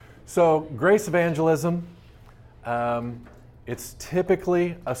So grace evangelism, it's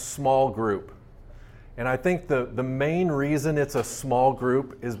typically a small group. And I think the main reason it's a small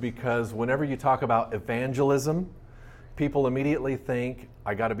group is because whenever you talk about evangelism, people immediately think,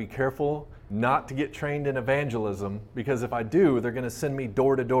 I got to be careful not to get trained in evangelism, because if I do, they're going to send me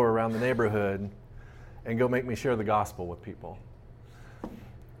door to door around the neighborhood and go make me share the gospel with people.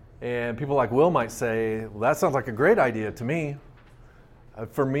 And people like Will might say, well, that sounds like a great idea to me.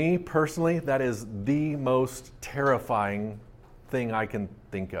 For me personally, that is the most terrifying thing I can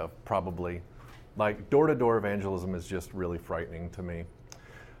think of, probably. Like, door-to-door evangelism is just really frightening to me.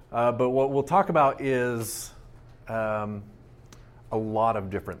 But what we'll talk about is a lot of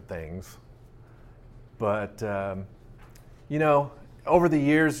different things. But, over the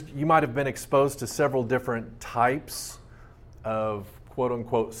years, you might have been exposed to several different types of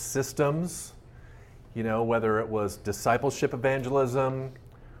quote-unquote systems, whether it was discipleship evangelism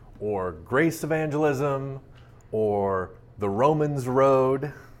or grace evangelism or the Romans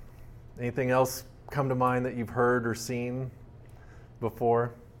Road. Anything else come to mind that you've heard or seen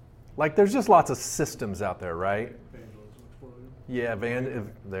before? Like, there's just lots of systems out there, right? Evangelism explosion. Yeah,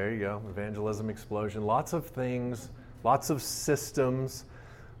 there you go, evangelism explosion. Lots of things, lots of systems.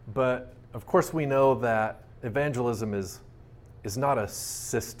 But, of course, we know that evangelism is not a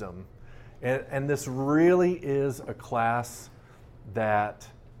system. And this really is a class that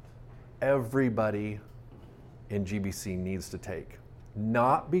everybody in GBC needs to take.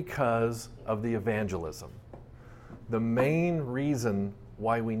 Not because of the evangelism. The main reason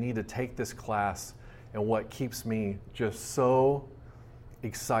why we need to take this class and what keeps me just so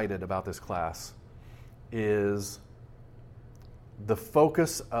excited about this class is the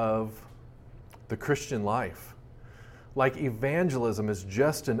focus of the Christian life. Like, evangelism is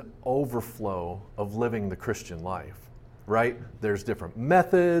just an overflow of living the Christian life, right? There's different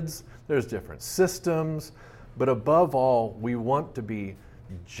methods, there's different systems, but above all, we want to be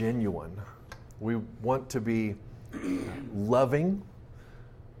genuine. We want to be loving.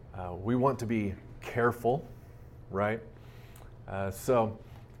 We want to be careful, right? So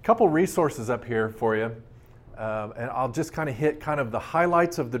a couple resources up here for you. And I'll just kind of hit kind of the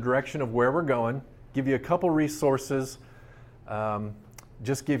highlights of the direction of where we're going, give you a couple resources,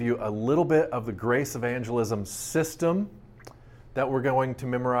 just give you a little bit of the grace evangelism system that we're going to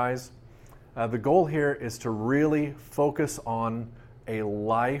memorize. The goal here is to really focus on a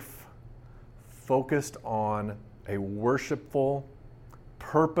life focused on a worshipful,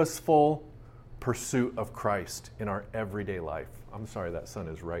 purposeful pursuit of Christ in our everyday life. I'm sorry, that sun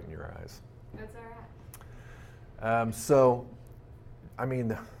is right in your eyes. That's all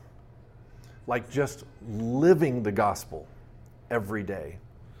right. Like just living the gospel every day.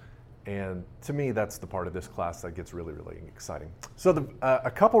 And to me, that's the part of this class that gets really, really exciting. So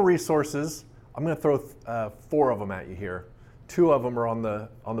a couple resources, I'm going to throw 4 of them at you here. 2 of them are on the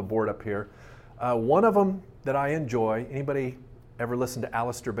board up here. One of them that I enjoy, anybody ever listen to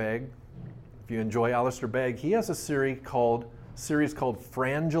Alistair Begg? If you enjoy Alistair Begg, he has a series called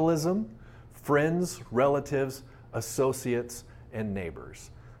Evangelism, Friends, Relatives, Associates, and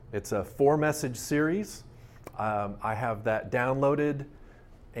Neighbors. It's a 4-message series. I have that downloaded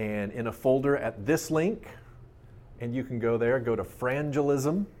and in a folder at this link, and you can go there, go to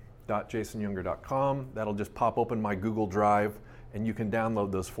frangelism.jasonyounger.com. That'll just pop open my Google Drive, and you can download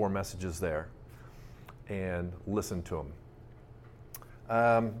those 4 messages there and listen to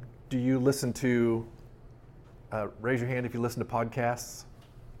them. Do you listen to, raise your hand if you listen to podcasts?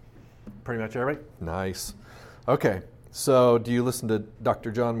 Pretty much everybody? Nice. Okay, so do you listen to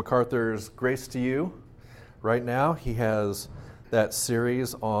Dr. John MacArthur's Grace to You? Right now, he has that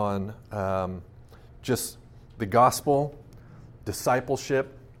series on just the gospel,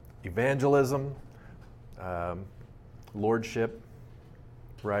 discipleship, evangelism, lordship,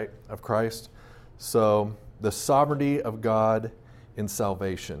 right, of Christ. So the sovereignty of God in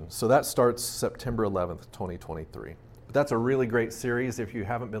salvation. So that starts September 11th, 2023. But that's a really great series. If you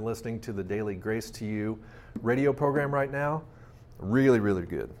haven't been listening to the Daily Grace to You radio program right now, really, really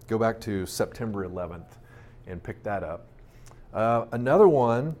good. Go back to September 11th and pick that up. Another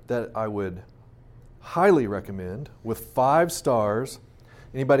one that I would highly recommend with 5 stars.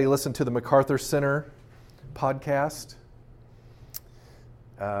 Anybody listen to the MacArthur Center podcast?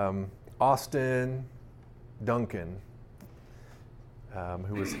 Austin Duncan,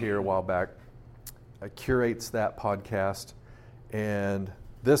 who was here a while back, curates that podcast, and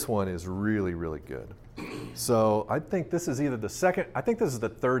this one is really, really good. So I think this is either the second, I think this is the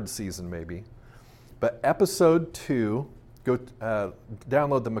 3rd season maybe, but episode 2, go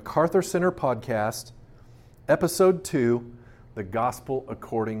download the MacArthur Center podcast, episode 2, the gospel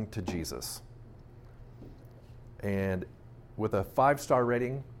according to Jesus. And with a 5-star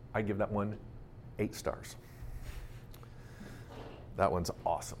rating, I give that one 8 stars. That one's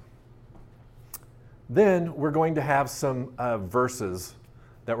awesome. Then we're going to have some verses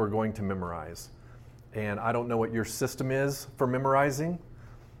that we're going to memorize. And I don't know what your system is for memorizing.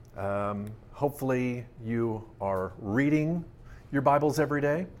 Hopefully you are reading your Bibles every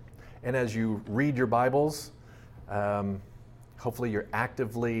day. And as you read your Bibles, hopefully you're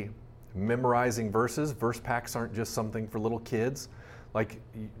actively memorizing verses. Verse packs aren't just something for little kids. Like,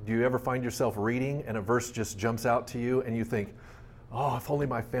 do you ever find yourself reading and a verse just jumps out to you and you think, oh, if only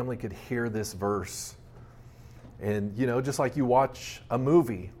my family could hear this verse. And, just like you watch a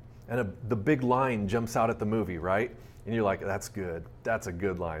movie and the big line jumps out at the movie, right? And you're like, that's good. That's a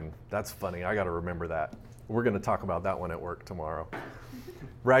good line. That's funny. I got to remember that. We're going to talk about that one at work tomorrow.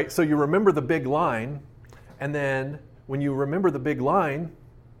 Right? So you remember the big line, and then when you remember the big line,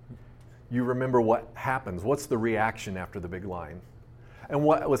 you remember what happens. What's the reaction after the big line? And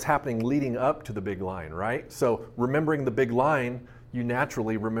what was happening leading up to the big line, right? So remembering the big line, you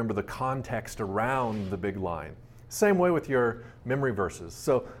naturally remember the context around the big line. Same way with your memory verses.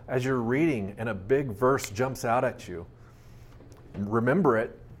 So as you're reading and a big verse jumps out at you, remember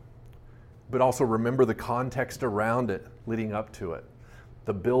it, but also remember the context around it leading up to it,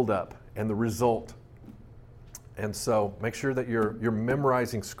 the build-up and the result. And so make sure that you're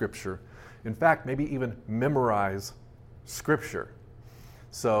memorizing Scripture. In fact, maybe even memorize Scripture.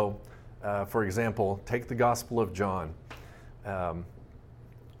 So, for example, take the Gospel of John.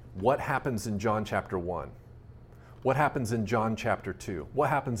 What happens in John chapter 1? What happens in John chapter 2?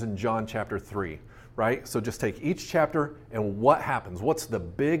 What happens in John chapter 3? Right? So just take each chapter and what happens? What's the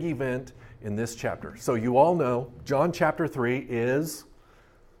big event in this chapter? So you all know John chapter 3 is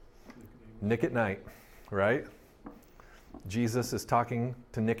Nick at night, right? Jesus is talking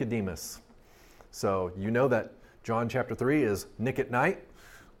to Nicodemus. So you know that John chapter 3 is Nick at night.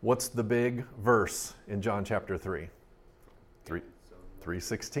 What's the big verse in John chapter 3?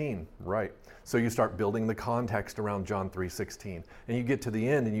 3:16, right. So you start building the context around John 3:16. And you get to the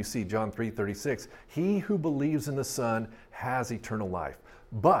end and you see John 3:36. He who believes in the Son has eternal life.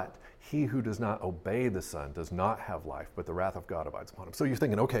 But he who does not obey the Son does not have life, but the wrath of God abides upon him. So you're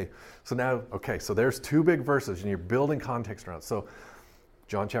thinking, so there's 2 big verses and you're building context around it. So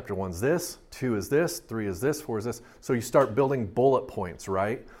John chapter 1 is this, 2 is this, 3 is this, 4 is this. So you start building bullet points,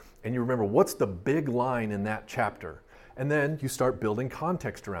 right? And you remember what's the big line in that chapter. And then you start building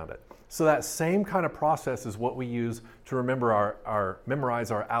context around it. So that same kind of process is what we use to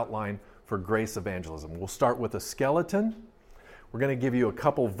memorize our outline for grace evangelism. We'll start with a skeleton. We're going to give you a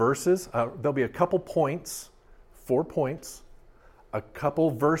couple verses. There'll be a couple points, 4 points, a couple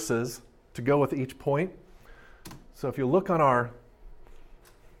verses to go with each point. So if you look on our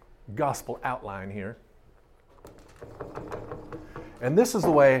gospel outline here, and this is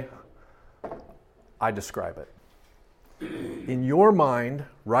the way I describe it. In your mind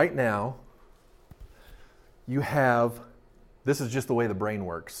right now, this is just the way the brain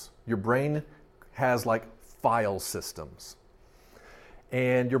works. Your brain has like file systems.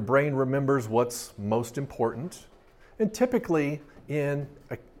 And your brain remembers what's most important. And typically in,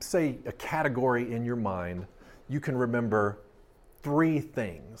 a category in your mind, you can remember 3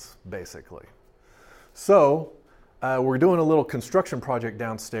 things, basically. So we're doing a little construction project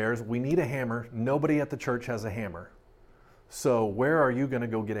downstairs. We need a hammer. Nobody at the church has a hammer. So where are you going to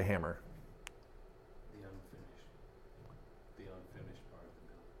go get a hammer? The unfinished part of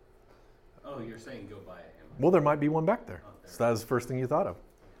the building. Oh, you're saying go buy a hammer. Well, there might be one back there. Oh, So that was the first thing you thought of.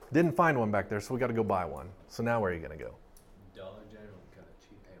 Didn't find one back there, so we got to go buy one. So now where are you going to go? Dollar General got a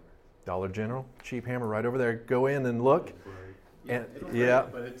cheap hammer. Dollar General, cheap hammer right over there. Go in and look. Yeah, And it'll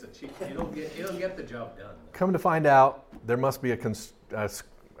break, but it's a cheap. It'll get the job done. Though. Come to find out, there must be a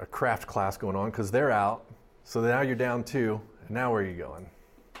craft class going on because they're out. So now you're down 2. And now where are you going?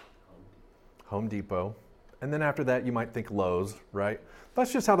 Home Depot. And then after that, you might think Lowe's, right?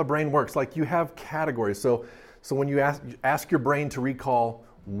 That's just how the brain works. Like you have categories. So when you ask your brain to recall,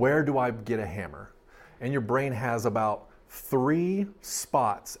 where do I get a hammer? And your brain has about 3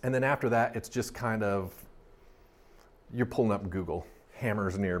 spots. And then after that, it's just kind of, you're pulling up Google,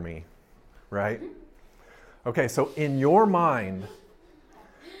 hammers near me, right? Okay, so in your mind,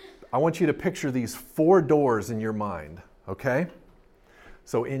 I want you to picture these 4 doors in your mind, okay?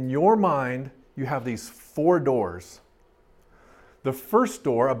 So in your mind, you have these 4 doors. The first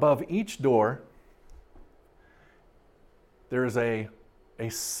door, above each door, there is a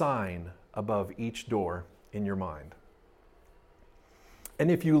sign above each door in your mind. And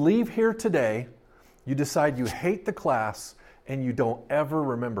if you leave here today, you decide you hate the class and you don't ever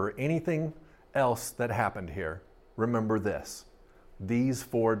remember anything else that happened here, remember this: these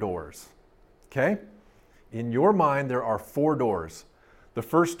 4 doors. Okay? In your mind, there are 4 doors. The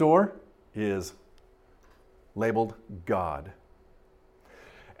first door is labeled God.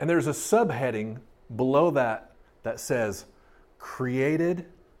 And there's a subheading below that that says, created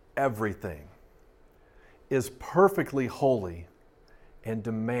everything, is perfectly holy, and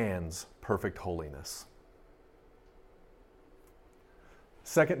demands perfect holiness.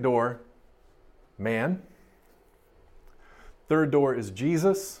 Second door, man. Third door is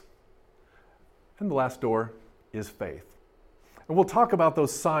Jesus. And the last door is faith. And we'll talk about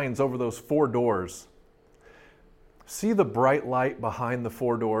those signs over those 4 doors. See the bright light behind the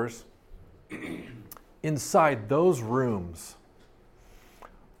 4 doors? Inside those rooms,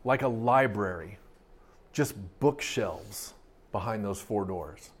 like a library, just bookshelves behind those 4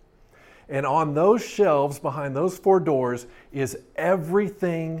 doors. And on those shelves behind those 4 doors is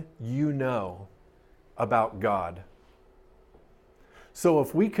everything you know about God. So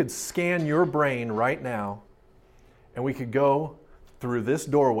if we could scan your brain right now, and we could go through this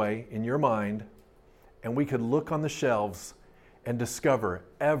doorway in your mind, and we could look on the shelves and discover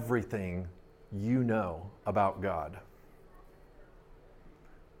everything you know about God.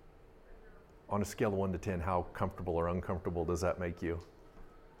 On a scale of 1 to 10, how comfortable or uncomfortable does that make you?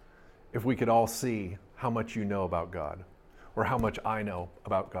 If we could all see how much you know about God, or how much I know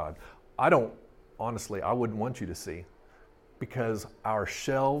about God. I wouldn't want you to see, because our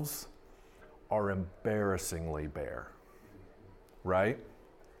shelves are embarrassingly bare, right?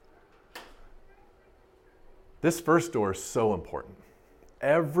 This first door is so important.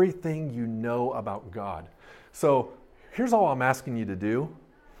 Everything you know about God. So here's all I'm asking you to do,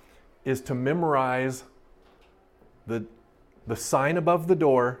 is to memorize the sign above the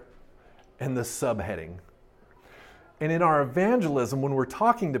door and the subheading. And in our evangelism, when we're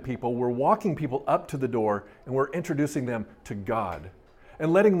talking to people, we're walking people up to the door and we're introducing them to God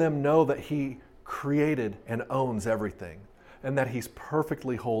and letting them know that He created and owns everything, and that He's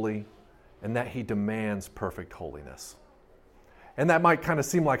perfectly holy, and that He demands perfect holiness. And that might kind of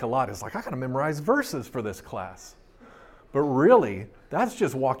seem like a lot. It's like, I got to memorize verses for this class. But really, that's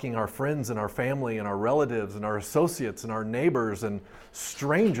just walking our friends and our family and our relatives and our associates and our neighbors and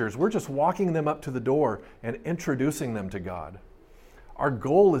strangers. We're just walking them up to the door and introducing them to God. Our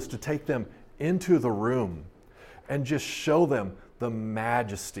goal is to take them into the room and just show them the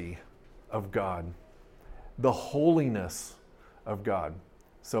majesty of God, the holiness of God.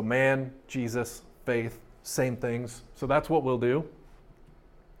 So man, Jesus, faith, same things. So that's what we'll do.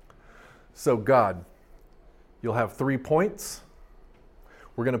 So God, you'll have 3 points.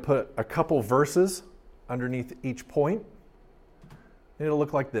 We're going to put a couple verses underneath each point. And it'll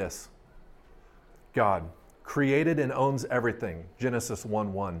look like this. God created and owns everything. Genesis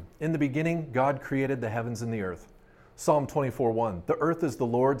 1:1. In the beginning, God created the heavens and the earth. Psalm 24:1. The earth is the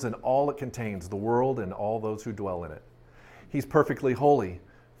Lord's and all it contains, the world and all those who dwell in it. He's perfectly holy.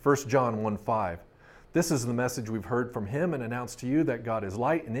 1 John 1:5. This is the message we've heard from Him and announced to you, that God is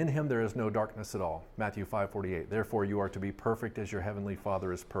light, and in Him there is no darkness at all. Matthew 5:48. Therefore you are to be perfect as your heavenly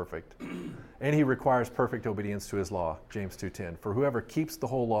Father is perfect. And He requires perfect obedience to His law. James 2:10. For whoever keeps the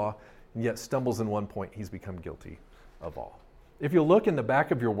whole law and yet stumbles in one point, he's become guilty of all. If you look in the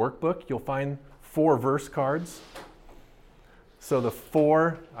back of your workbook, you'll find 4 verse cards. So the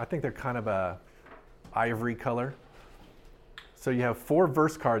 4, I think they're kind of a ivory color. So you have 4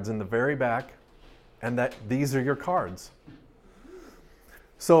 verse cards in the very back, and these are your cards.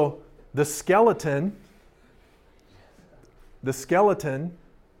 So the skeleton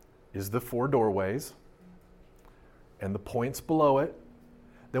is the 4 doorways and the points below it.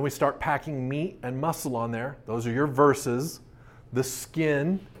 Then we start packing meat and muscle on there. Those are your verses. The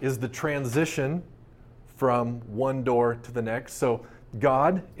skin is the transition from one door to the next. So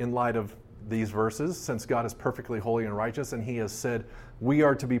God, in light of these verses, since God is perfectly holy and righteous, and He has said we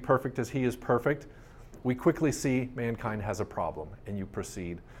are to be perfect as He is perfect, we quickly see mankind has a problem, and you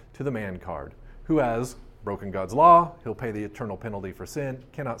proceed to the man card, who has broken God's law. He'll pay the eternal penalty for sin,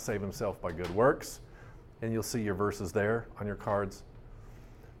 cannot save himself by good works. And you'll see your verses there on your cards.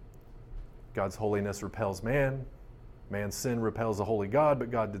 God's holiness repels man. Man's sin repels a holy God,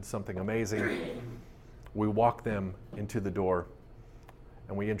 but God did something amazing. We walk them into the door,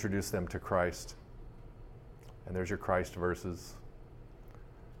 and we introduce them to Christ. And there's your Christ verses.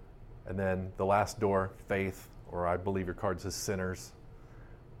 And then the last door, faith, or I believe your cards as sinners,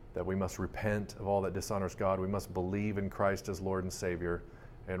 that we must repent of all that dishonors God. We must believe in Christ as Lord and Savior.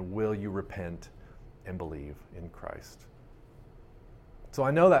 And will you repent and believe in Christ? So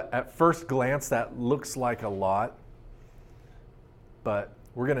I know that at first glance that looks like a lot, but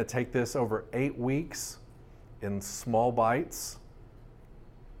we're going to take this over 8 weeks in small bites.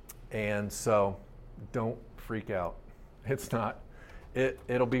 And so don't freak out. It's not,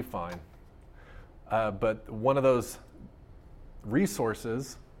 it'll be fine. But one of those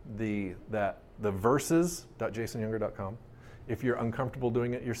resources, the verses.jasonyounger.com, if you're uncomfortable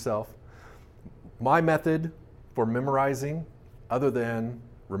doing it yourself, my method for memorizing, other than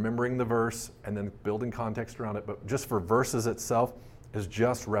remembering the verse and then building context around it, but just for verses itself, is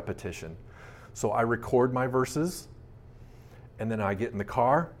just repetition. So I record my verses, and then I get in the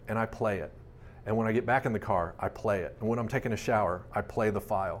car and I play it. And when I get back in the car, I play it. And when I'm taking a shower, I play the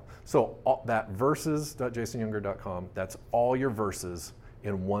file. So that verses.jasonyounger.com, that's all your verses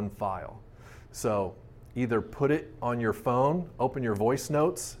in one file. So either put it on your phone, open your voice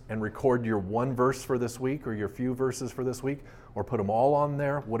notes, and record your one verse for this week or your few verses for this week, or put them all on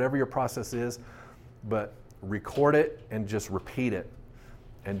there, whatever your process is. But record it and just repeat it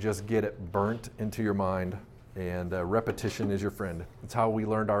and just get it burnt into your mind. And repetition is your friend. It's how we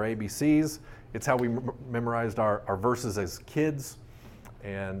learned our ABCs. It's how we memorized our verses as kids.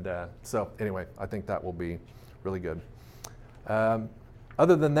 And so anyway, I think that will be really good.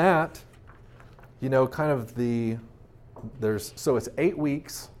 Other than that, so it's 8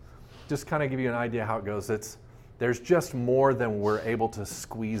 weeks. Just kind of give you an idea how it goes. There's just more than we're able to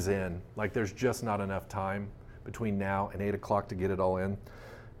squeeze in. Like there's just not enough time between now and 8 o'clock to get it all in.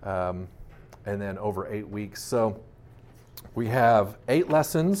 And then over 8 weeks. So we have 8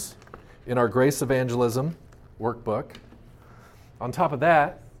 lessons in our Grace Evangelism workbook. On top of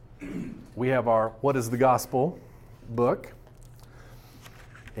that, we have our What is the Gospel book.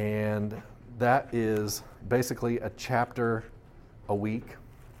 And that is basically a chapter a week.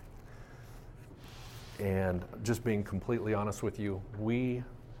 And just being completely honest with you, we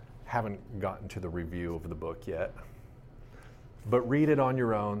haven't gotten to the review of the book yet. But read it on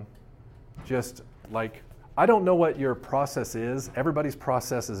your own. Just like, I don't know what your process is. Everybody's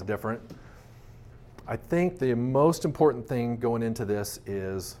process is different. I think the most important thing going into this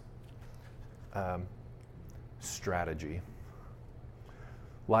is strategy.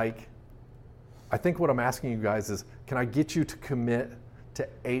 Like, I think what I'm asking you guys is, can I get you to commit to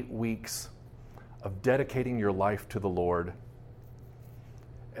 8 weeks of dedicating your life to the Lord?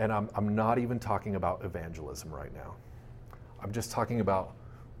 And I'm not even talking about evangelism right now. I'm just talking about,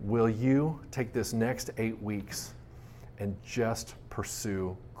 will you take this next 8 weeks and just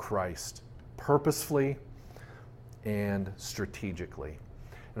pursue Christ purposefully and strategically?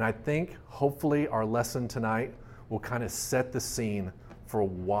 And I think hopefully our lesson tonight will kind of set the scene for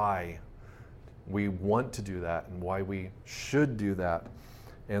why we want to do that and why we should do that.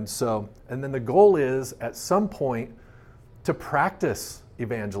 And then the goal is at some point to practice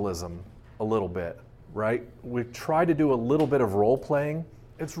evangelism a little bit, right? We try to do a little bit of role playing.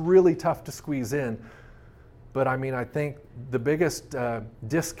 It's really tough to squeeze in. But I think the biggest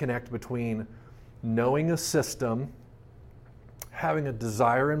disconnect between knowing a system, having a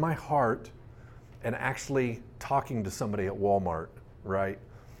desire in my heart, and actually talking to somebody at Walmart, right?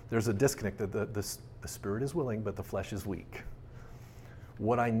 There's a disconnect that the spirit is willing, but the flesh is weak.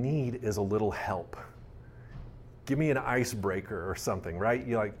 What I need is a little help. Give me an icebreaker or something, right?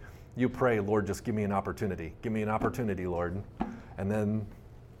 You pray, Lord, just give me an opportunity. Give me an opportunity, Lord. And then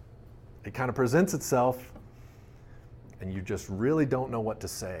it kind of presents itself, and you just really don't know what to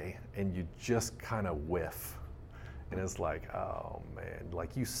say, and you just kind of whiff. And it's like, oh man,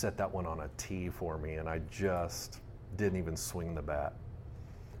 like you set that one on a tee for me, and I just didn't even swing the bat.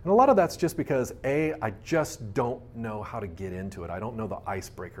 And a lot of that's just because, I just don't know how to get into it. I don't know the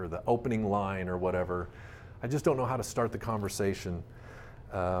icebreaker, the opening line or whatever. I just don't know how to start the conversation.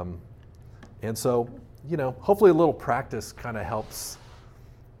 And so, hopefully a little practice kind of helps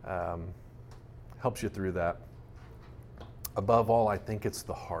you through that. Above all, I think it's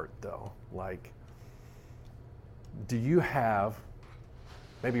the heart, though. Like, do you have,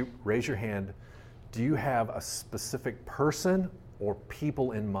 maybe raise your hand, do you have a specific person or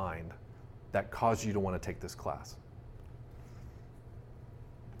people in mind that caused you to want to take this class?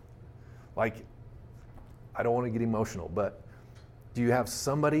 Like, I don't want to get emotional, but do you have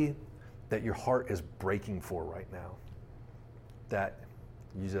somebody that your heart is breaking for right now? That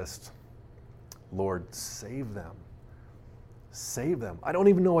you just, Lord, save them. Save them. I don't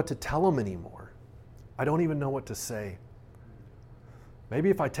even know what to tell them anymore. I don't even know what to say. Maybe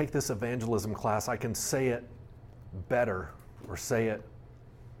if I take this evangelism class, I can say it better, or say it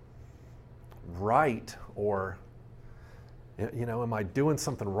right, or, am I doing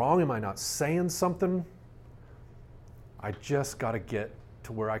something wrong? Am I not saying something? I just got to get to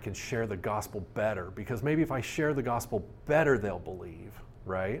to where I can share the gospel better, because maybe if I share the gospel better, they'll believe,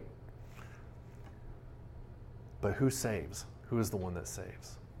 right? But who saves? Who is the one that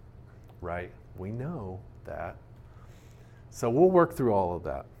saves, right? We know that. So we'll work through all of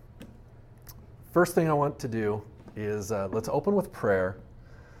that. First thing I want to do is let's open with prayer,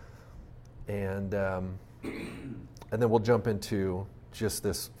 and then we'll jump into just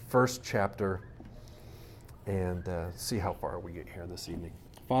this first chapter and see how far we get here this evening.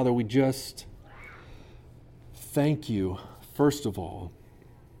 Father, we just thank you, first of all,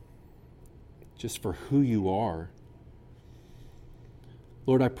 just for who you are.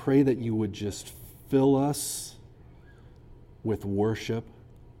 Lord, I pray that you would just fill us with worship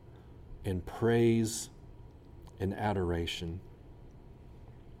and praise and adoration.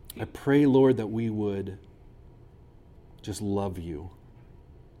 I pray, Lord, that we would just love you.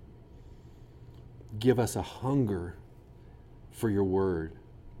 Give us a hunger for your word.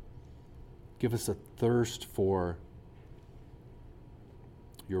 Give us a thirst for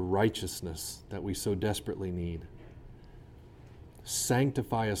your righteousness that we so desperately need.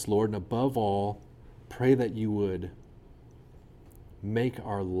 Sanctify us, Lord, and above all, pray that you would make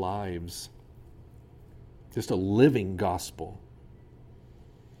our lives just a living gospel.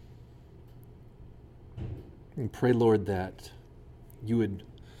 And pray, Lord, that you would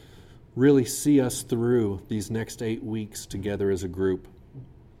really see us through these next 8 weeks together as a group.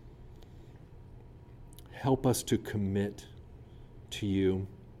 Help us to commit to you,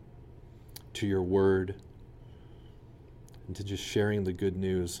 to your word, and to just sharing the good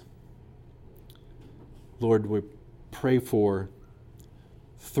news. Lord, we pray for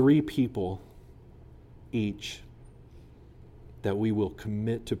 3 people each that we will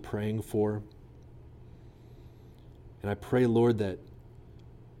commit to praying for. And I pray, Lord, that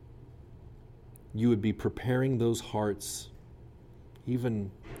you would be preparing those hearts even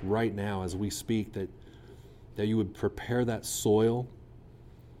right now as we speak, that you would prepare that soil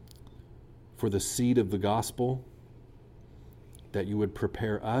for the seed of the gospel, that you would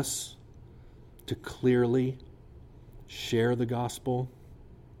prepare us to clearly share the gospel,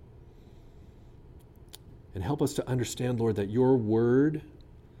 and help us to understand, Lord, that your word,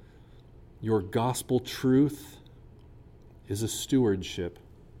 your gospel truth is a stewardship.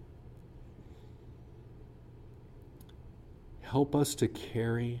 Help us to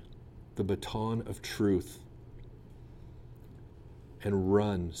carry the baton of truth and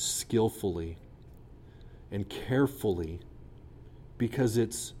run skillfully and carefully, because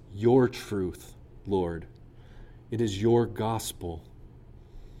it's your truth, Lord. It is your gospel.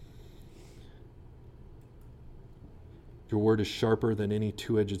 Your word is sharper than any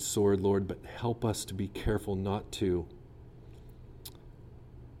two-edged sword, Lord, but help us to be careful not to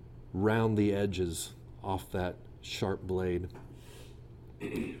round the edges off that sharp blade.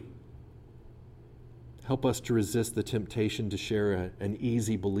 Help us to resist the temptation to share an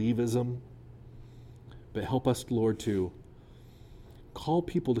easy believism, but help us, Lord, to call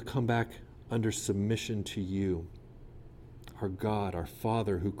people to come back under submission to you, our God, our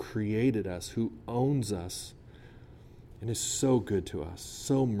Father, who created us, who owns us, and is so good to us,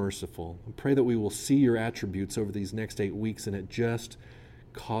 so merciful. I pray that we will see your attributes over these next 8 weeks, and it just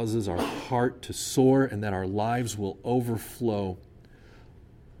causes our heart to soar, and that our lives will overflow.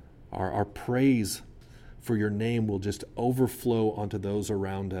 Our praise for your name will just overflow onto those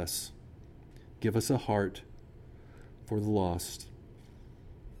around us. Give us a heart for the lost,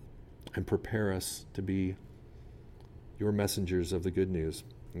 and prepare us to be your messengers of the good news.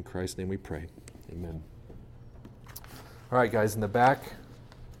 In Christ's name we pray. Amen. All right, guys, in the back,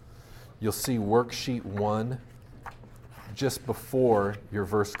 you'll see worksheet 1 just before your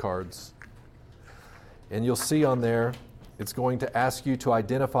verse cards. And you'll see on there, it's going to ask you to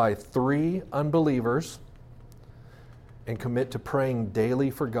identify 3 unbelievers and commit to praying daily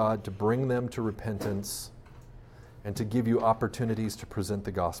for God to bring them to repentance and to give you opportunities to present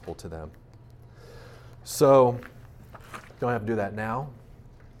the gospel to them. So, don't have to do that now,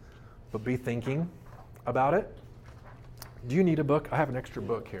 but be thinking about it. Do you need a book? I have an extra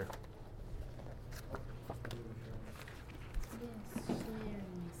book here.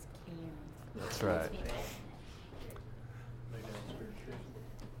 That's right.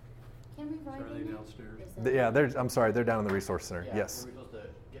 Can we write Are they in it? downstairs? Yeah, they're down in the resource center. Yeah. Yes. Are we supposed to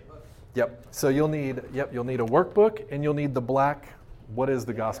get books? Yep. So you'll need a workbook, and you'll need the black What is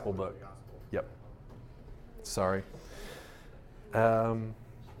the Gospel book. Yep. Sorry.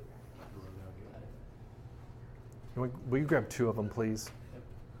 Will you grab 2 of them, please?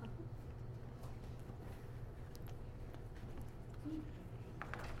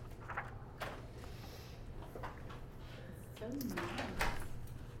 So nice.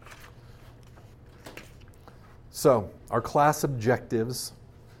 So, our class objectives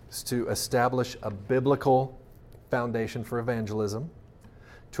is to establish a biblical foundation for evangelism,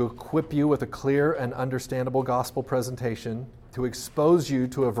 to equip you with a clear and understandable gospel presentation, to expose you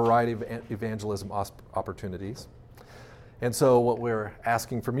to a variety of evangelism opportunities. And so what we're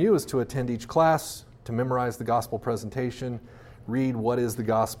asking from you is to attend each class, to memorize the gospel presentation, read what is the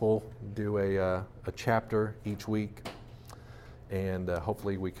gospel, do a chapter each week, and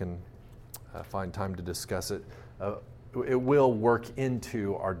hopefully we can find time to discuss it. It will work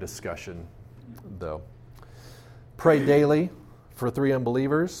into our discussion, though. Pray daily for 3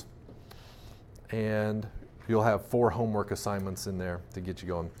 unbelievers, and you'll have 4 homework assignments in there to get you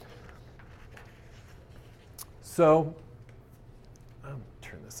going. So, I'll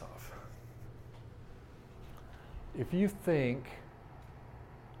turn this off. If you think,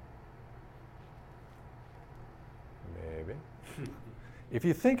 maybe, if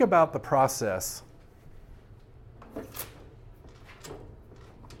you think about the process and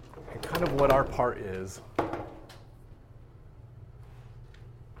kind of what our part is,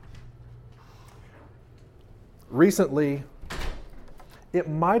 recently, it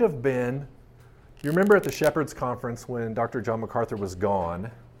might have been, you remember at the Shepherds Conference when Dr. John MacArthur was gone,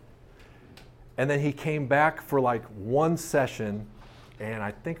 and then he came back for like one session, and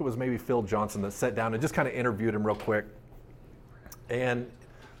I think it was maybe Phil Johnson that sat down and just kind of interviewed him real quick. And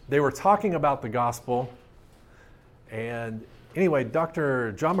they were talking about the gospel, and anyway,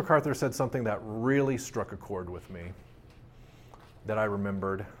 Dr. John MacArthur said something that really struck a chord with me that I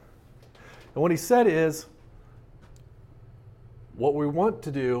remembered. And what he said is, what we want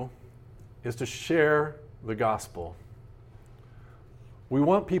to do is to share the gospel. We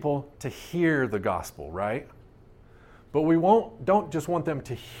want people to hear the gospel, right? But we don't just want them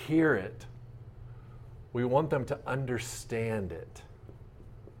to hear it. We want them to understand it.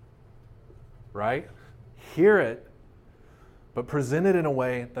 Right? Hear it, but present it in a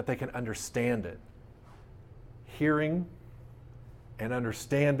way that they can understand it. Hearing and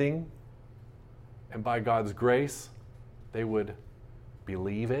understanding, and by God's grace, they would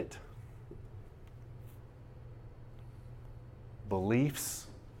believe it. Beliefs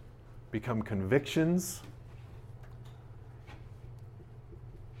become convictions.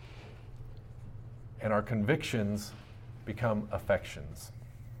 And our convictions become affections.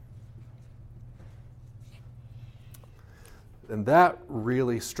 And that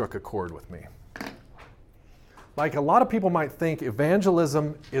really struck a chord with me. Like a lot of people might think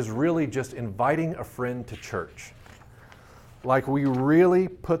evangelism is really just inviting a friend to church. Like we really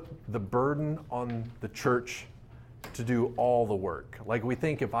put the burden on the church to do all the work. Like we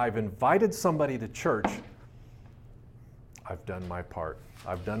think if I've invited somebody to church, I've done my part.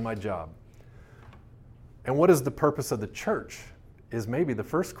 I've done my job. And what is the purpose of the church is maybe the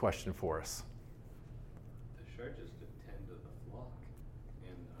first question for us. The church is to tend to the flock,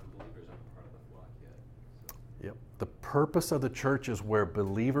 and unbelievers aren't part of the flock yet. So. Yep. The purpose of the church is where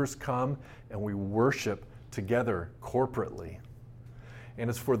believers come and we worship together corporately. And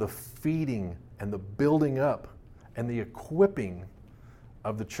it's for the feeding and the building up and the equipping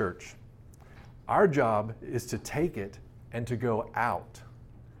of the church. Our job is to take it and to go out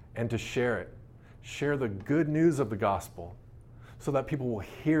and to share it. Share the good news of the gospel so that people will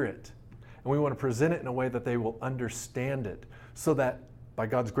hear it. And we want to present it in a way that they will understand it so that by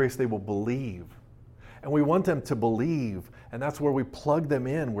God's grace they will believe. And we want them to believe, and that's where we plug them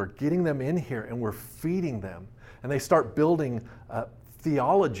in. We're getting them in here and we're feeding them. And they start building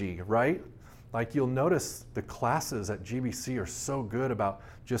theology, right? Like you'll notice the classes at GBC are so good about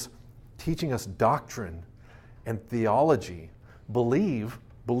just teaching us doctrine and theology. Believe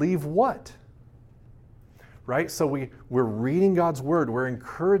what? Right? So we're reading God's Word. We're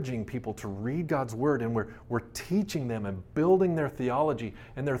encouraging people to read God's Word, and we're teaching them and building their theology,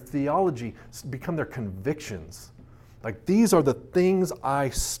 and their theology become their convictions. Like these are the things I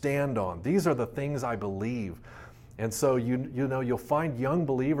stand on. These are the things I believe. And so you know you'll find young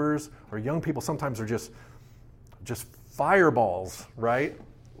believers or young people sometimes are just fireballs, right?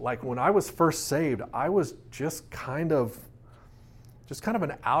 Like when I was first saved, I was just kind of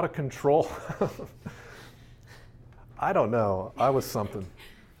an out of control. I don't know. I was something.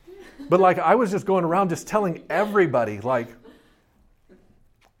 But like I was just going around just telling everybody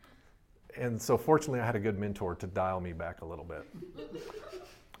and so fortunately I had a good mentor to dial me back a little bit.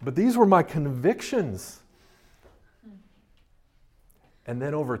 But these were my convictions. And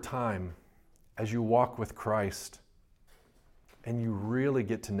then over time, as you walk with Christ and you really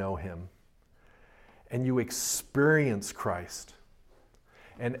get to know Him and you experience Christ,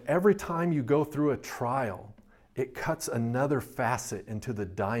 and every time you go through a trial, it cuts another facet into the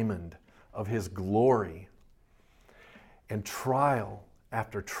diamond of His glory. And trial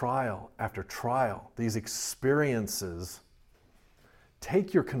after trial after trial, these experiences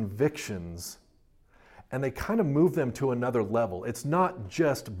take your convictions and they kind of move them to another level. It's not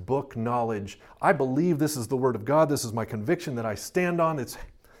just book knowledge. I believe this is the Word of God. This is my conviction that I stand on. It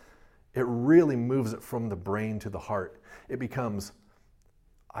really moves it from the brain to the heart. It becomes,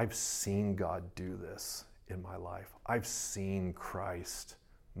 I've seen God do this in my life. I've seen Christ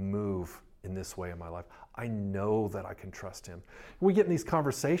move in this way in my life. I know that I can trust him. We get in these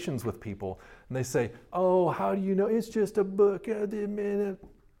conversations with people and they say, oh, how do you know? It's just a book.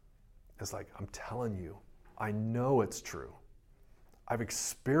 It's like, I'm telling you, I know it's true. I've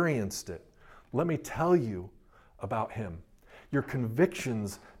experienced it. Let me tell you about him. Your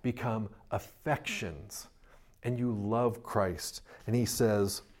convictions become affections and you love Christ. And he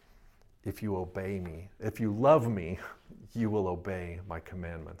says, if you obey me, if you love me, you will obey my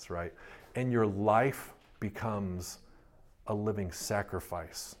commandments, right? And your life becomes a living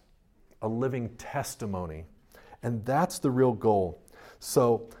sacrifice, a living testimony. And that's the real goal.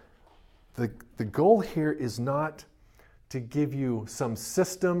 So the goal here is not to give you some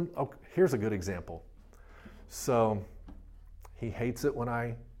system. Oh, here's a good example. So he hates it when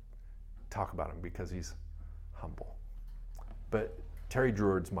I talk about him because he's humble. But Terry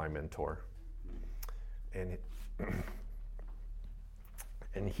Druard's my mentor. And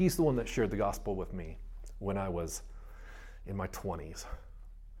he's the one that shared the gospel with me when I was in my 20s.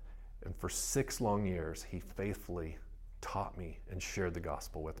 And for 6 long years, he faithfully taught me and shared the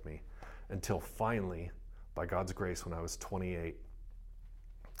gospel with me until finally, by God's grace, when I was 28,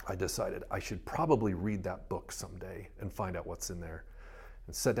 I decided I should probably read that book someday and find out what's in there.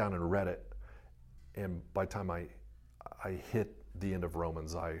 And sat down and read it. And by the time I hit the end of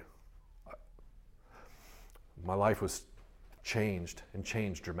Romans, my life was changed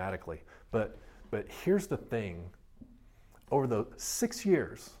dramatically. But here's the thing. Over the 6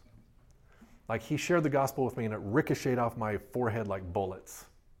 years, like he shared the gospel with me and it ricocheted off my forehead like bullets.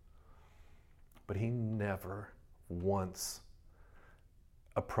 But he never once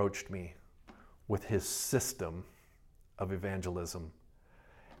approached me with his system of evangelism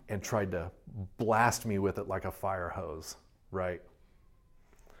and tried to blast me with it like a fire hose, right?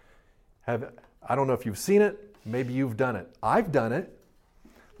 I don't know if you've seen it. Maybe you've done it. I've done it.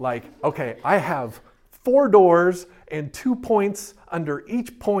 Like, okay, I have 4 doors and 2 points under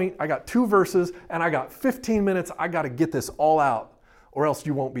each point. I got 2 verses and I got 15 minutes. I got to get this all out or else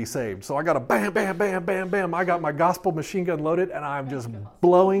you won't be saved. So I got to bam, bam, bam, bam, bam. I got my gospel machine gun loaded and I'm just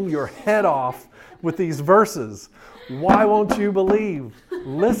blowing your head off with these verses. Why won't you believe?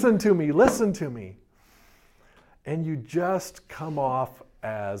 Listen to me, listen to me. And you just come off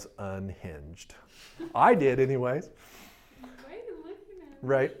as unhinged. I did anyways. Why are you looking at me?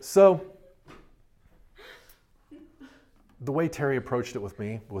 Right? So the way Terry approached it with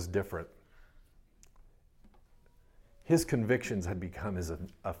me was different. His convictions had become his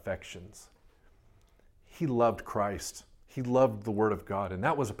affections. He loved Christ. He loved the Word of God. And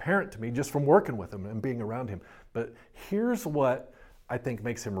that was apparent to me just from working with him and being around him. But here's what I think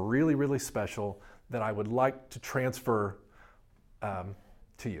makes him really, really special that I would like to transfer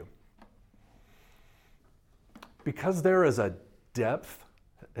to you. Because there is a depth.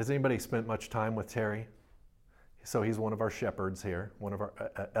 Has anybody spent much time with Terry? So he's one of our shepherds here, one of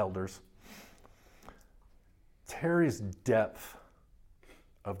our elders. Terry's depth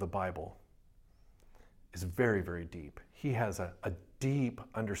of the Bible is very, very deep. He has a deep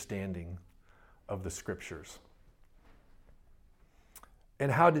understanding of the Scriptures.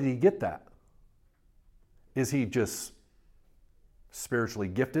 And how did he get that? Is he just spiritually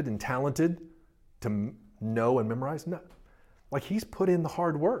gifted and talented to know and memorize? No. Like he's put in the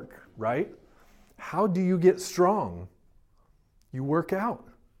hard work, right? How do you get strong? You work out.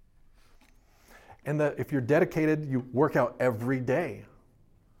 And if you're dedicated, you work out every day.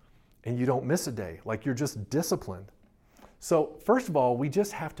 And you don't miss a day. Like you're just disciplined. So first of all, we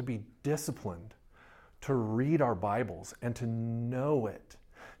just have to be disciplined to read our Bibles and to know it.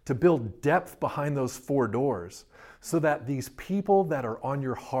 To build depth behind those 4 doors. So that these people that are on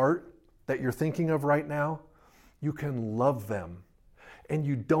your heart, that you're thinking of right now, you can love them. And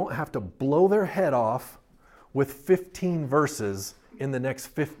you don't have to blow their head off with 15 verses in the next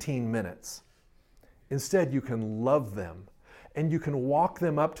 15 minutes. Instead, you can love them and you can walk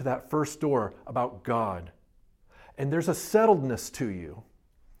them up to that first door about God. And there's a settledness to you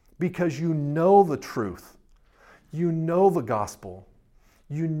because you know the truth. You know the gospel.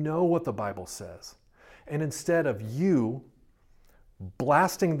 You know what the Bible says. And instead of you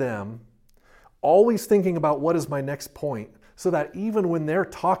blasting them, always thinking about what is my next point, so that even when they're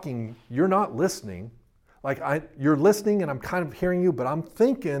talking, you're not listening. Like you're listening and I'm kind of hearing you, but I'm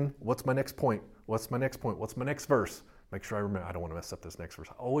thinking, what's my next point? What's my next point? What's my next verse? Make sure I remember. I don't want to mess up this next verse.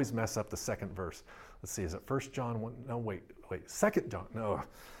 I always mess up the second verse. Let's see, is it 1 John 1? No, wait. 2 John, no.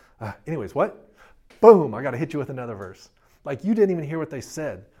 Anyways, what? Boom, I got to hit you with another verse. Like you didn't even hear what they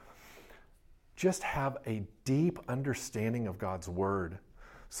said. Just have a deep understanding of God's word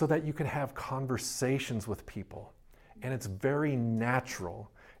so that you can have conversations with people. And it's very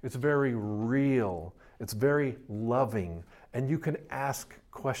natural. It's very real. It's very loving. And you can ask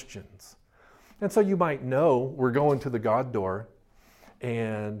questions. And so you might know we're going to the God door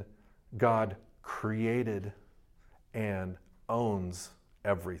and God created and owns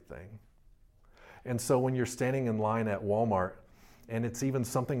everything. And so when you're standing in line at Walmart and it's even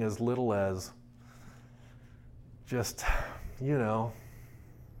something as little as just,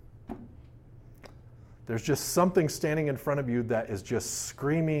 there's just something standing in front of you that is just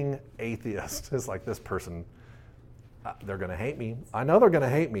screaming atheist. It's like this person, they're going to hate me. I know they're going to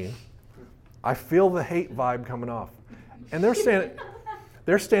hate me. I feel the hate vibe coming off. And they're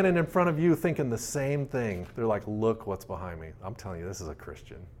standing in front of you thinking the same thing. They're like, look what's behind me. I'm telling you, this is a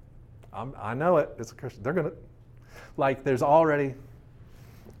Christian. I know it. It's a Christian. They're going to, like, there's already,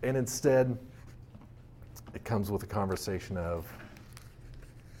 and instead, it comes with a conversation of,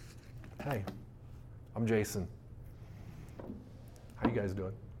 hey, I'm Jason. How you guys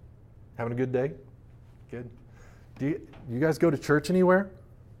doing? Having a good day? Good. Do you guys go to church anywhere?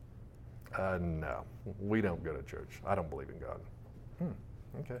 No, we don't go to church. I don't believe in God.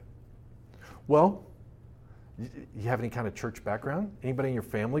 Okay. Well, you have any kind of church background? Anybody in your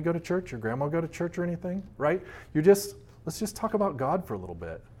family go to church? Your grandma go to church or anything? Right? Let's just talk about God for a little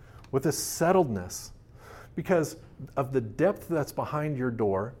bit with this settledness. Because of the depth that's behind your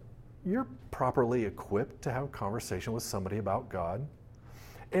door, you're properly equipped to have a conversation with somebody about God.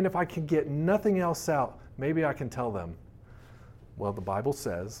 And if I can get nothing else out, maybe I can tell them, well, the Bible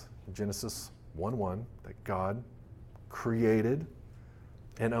says, Genesis 1:1, that God created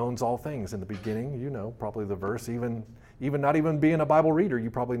and owns all things. In the beginning, probably the verse, even not even being a Bible reader, you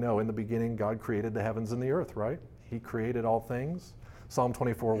probably know, in the beginning, God created the heavens and the earth, right? He created all things. Psalm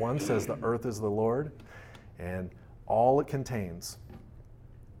 24:1 says the earth is the Lord and all it contains.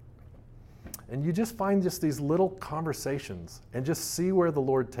 And you just find just these little conversations and just see where the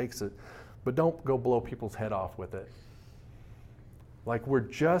Lord takes it, but don't go blow people's head off with it. Like we're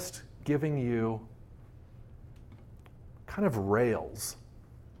just giving you kind of rails,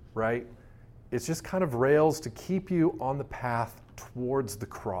 right? It's just kind of rails to keep you on the path towards the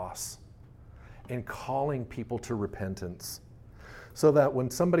cross and calling people to repentance. So that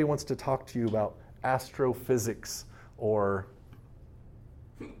when somebody wants to talk to you about astrophysics or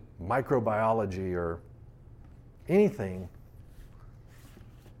microbiology or anything,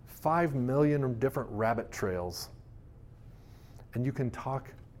 5 million different rabbit trails, and you can talk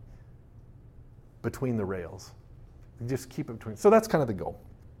between the rails. You just keep it between. So that's kind of the goal.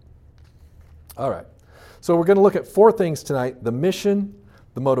 All right. So we're going to look at 4 things tonight: the mission,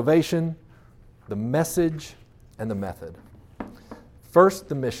 the motivation, the message, and the method. First,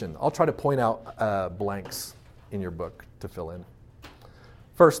 the mission. I'll try to point out blanks in your book to fill in.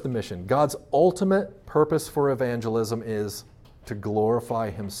 First, the mission. God's ultimate purpose for evangelism is to glorify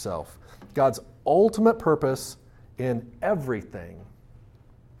himself. God's ultimate purpose in everything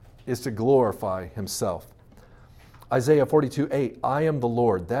is to glorify himself. Isaiah 42:8, I am the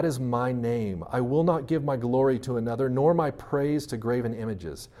Lord, that is my name. I will not give my glory to another, nor my praise to graven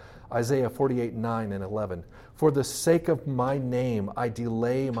images. Isaiah 48:9 and 11, for the sake of my name I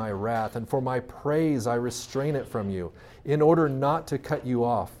delay my wrath, and for my praise I restrain it from you, in order not to cut you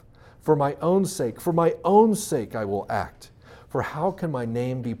off. For my own sake I will act. For how can my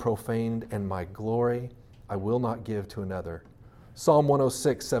name be profaned, and my glory I will not give to another? Psalm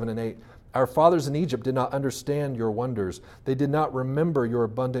 106:7 and 8, our fathers in Egypt did not understand your wonders. They did not remember your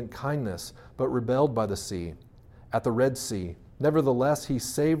abundant kindness, but rebelled by the sea, at the Red Sea. Nevertheless, he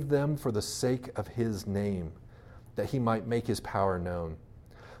saved them for the sake of his name, that he might make his power known.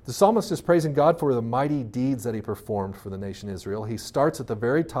 The psalmist is praising God for the mighty deeds that he performed for the nation Israel. He starts at the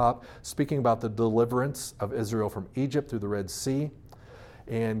very top, speaking about the deliverance of Israel from Egypt through the Red Sea.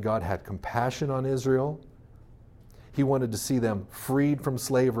 And God had compassion on Israel. He wanted to see them freed from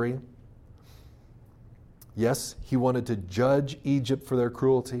slavery. Yes, he wanted to judge Egypt for their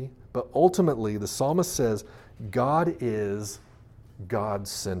cruelty. But ultimately, the psalmist says, God is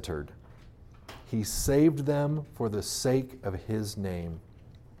God-centered. He saved them for the sake of his name.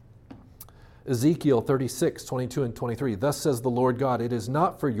 Ezekiel 36, 22 and 23. Thus says the Lord God, it is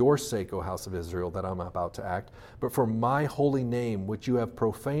not for your sake, O house of Israel, that I'm about to act, but for my holy name, which you have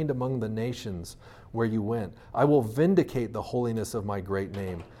profaned among the nations where you went. I will vindicate the holiness of my great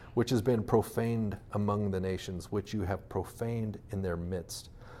name, which has been profaned among the nations, which you have profaned in their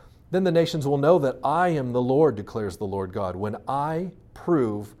midst. Then the nations will know that I am the Lord, declares the Lord God, when I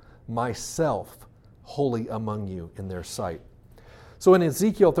prove myself holy among you in their sight. So in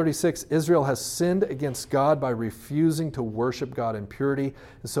Ezekiel 36, Israel has sinned against God by refusing to worship God in purity,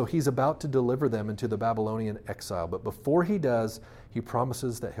 and so he's about to deliver them into the Babylonian exile. But before he does, he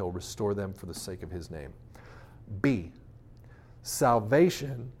promises that he'll restore them for the sake of his name. B,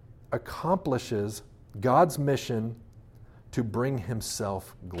 salvation accomplishes God's mission to bring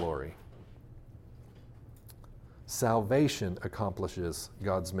himself glory. Salvation accomplishes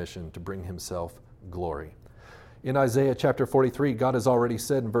God's mission to bring himself glory. In Isaiah chapter 43, God has already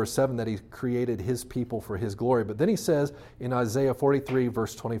said in verse 7 that he created his people for his glory. But then he says in Isaiah 43,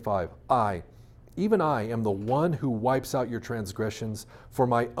 verse 25, even I am the one who wipes out your transgressions for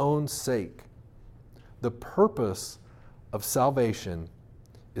my own sake. The purpose of salvation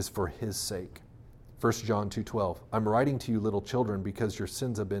is for his sake. 1 John 2:12, I'm writing to you, little children, because your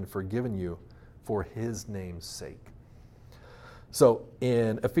sins have been forgiven you for his name's sake. So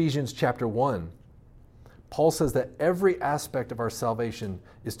in Ephesians chapter 1, Paul says that every aspect of our salvation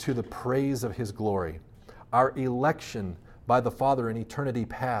is to the praise of his glory. Our election by the Father in eternity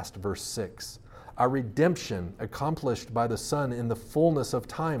past, verse 6. Our redemption accomplished by the Son in the fullness of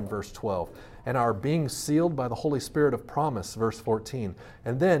time, verse 12. And our being sealed by the Holy Spirit of promise, verse 14.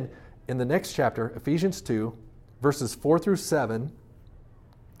 And then in the next chapter, Ephesians 2, verses 4 through 7.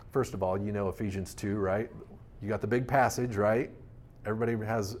 First of all, you know Ephesians 2, right? You got the big passage, right? Everybody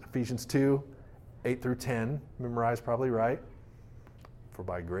has Ephesians 2, 8 through 10, memorized probably, right? For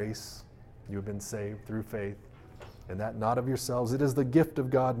by grace you have been saved through faith, and that not of yourselves. It is the gift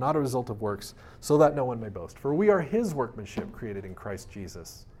of God, not a result of works, so that no one may boast. For we are his workmanship, created in Christ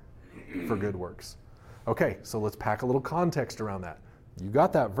Jesus for good works. Okay, so let's pack a little context around that. You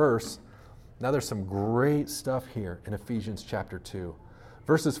got that verse. Now there's some great stuff here in Ephesians chapter 2.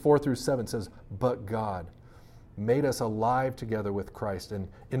 Verses 4 through 7 says, but God made us alive together with Christ. And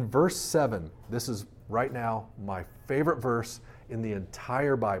in verse 7, this is right now my favorite verse in the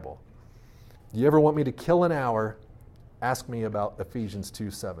entire Bible. You ever want me to kill an hour, ask me about Ephesians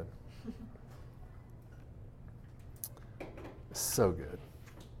 2:7. So good.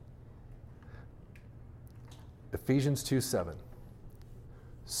 Ephesians 2:7.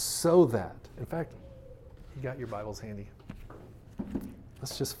 So that, in fact, you got your Bibles handy.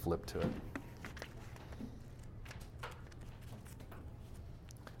 Let's just flip to it.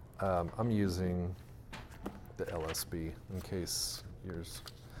 I'm using the LSB in case yours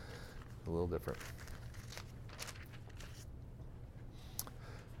is a little different.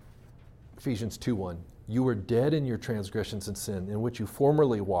 Ephesians 2:1. You were dead in your transgressions and sin, in which you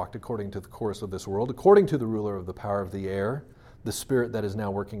formerly walked according to the course of this world, according to the ruler of the power of the air, the spirit that is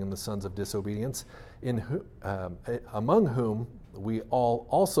now working in the sons of disobedience, among whom we all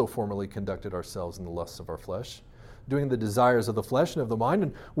also formerly conducted ourselves in the lusts of our flesh, doing the desires of the flesh and of the mind,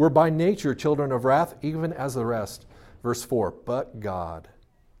 and were by nature children of wrath, even as the rest. Verse 4, but God,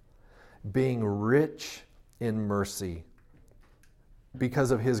 being rich in mercy,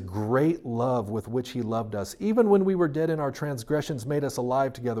 because of his great love with which he loved us, even when we were dead in our transgressions, made us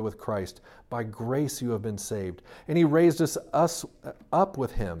alive together with Christ. By grace you have been saved. And he raised us up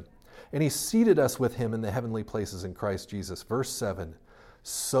with him, and he seated us with him in the heavenly places in Christ Jesus. Verse 7,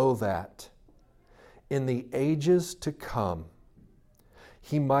 so that in the ages to come,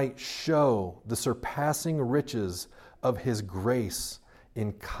 he might show the surpassing riches of his grace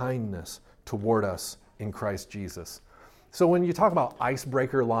in kindness toward us in Christ Jesus. So when you talk about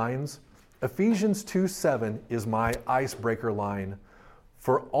icebreaker lines, Ephesians 2:7 is my icebreaker line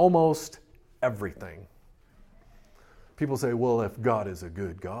for almost everything. People say, well, if God is a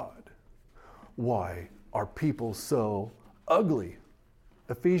good God, why are people so ugly?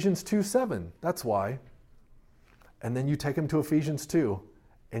 Ephesians 2:7, that's why. And then you take them to Ephesians 2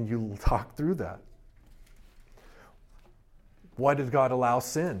 and you talk through that. Why did God allow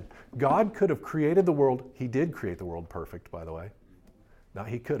sin? God could have created the world. He did create the world perfect, by the way. Not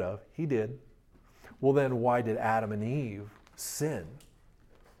he could have. He did. Well, then why did Adam and Eve sin?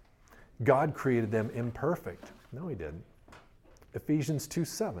 God created them imperfect. No, he didn't. Ephesians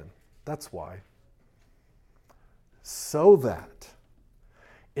 2:7. That's why. So that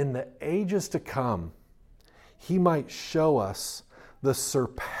in the ages to come, he might show us the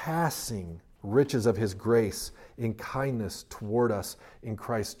surpassing riches of his grace in kindness toward us in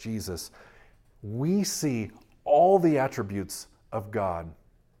Christ Jesus. we see all the attributes of God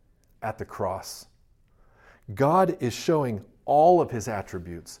at the cross. God is showing all of his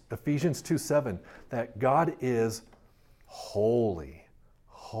attributes. Ephesians 2:7, that God is holy,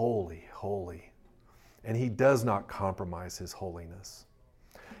 holy, holy. And he does not compromise his holiness.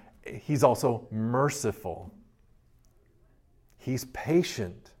 He's also merciful. He's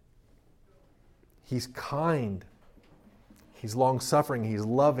patient. He's kind. He's long-suffering. He's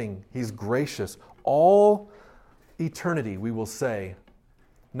loving. He's gracious. All eternity, we will say,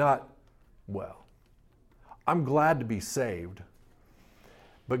 not, well, I'm glad to be saved.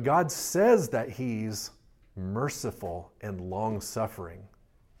 But God says that he's merciful and long-suffering.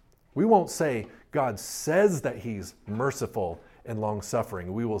 We won't say God says that he's merciful and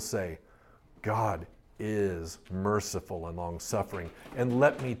long-suffering. We will say God is merciful and long-suffering. And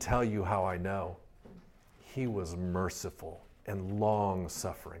let me tell you how I know. He was merciful and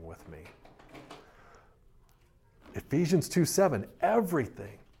long-suffering with me. Ephesians 2:7,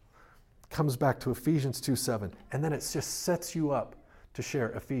 everything comes back to Ephesians 2:7. And then it just sets you up to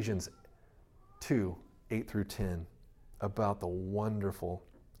share Ephesians 2:8 through 10 about the wonderful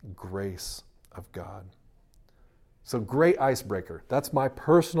grace of God. So great icebreaker. That's my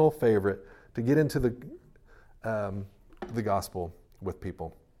personal favorite to get into the gospel with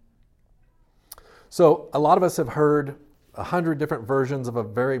people. So a lot of us have heard 100 different versions of a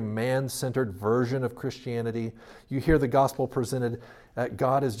very man-centered version of Christianity. You hear the gospel presented that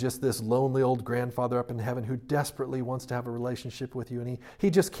God is just this lonely old grandfather up in heaven who desperately wants to have a relationship with you, and he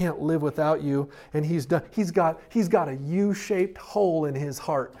just can't live without you, and he's got a U-shaped hole in his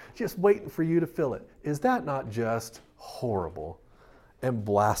heart just waiting for you to fill it. Is that not just horrible and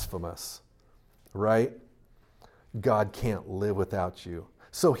blasphemous, right? God can't live without you.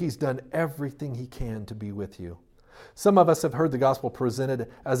 So he's done everything he can to be with you. Some of us have heard the gospel presented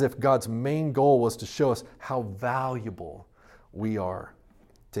as if God's main goal was to show us how valuable we are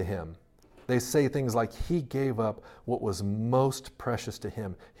to him. They say things like he gave up what was most precious to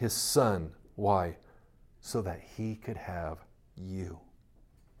him, his son. Why? So that he could have you.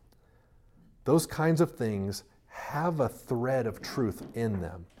 Those kinds of things have a thread of truth in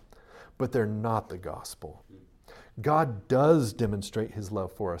them, but they're not the gospel. God does demonstrate his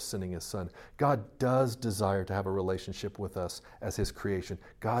love for us, sending his son. God does desire to have a relationship with us as his creation.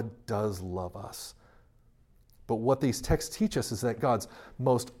 God does love us. But what these texts teach us is that God's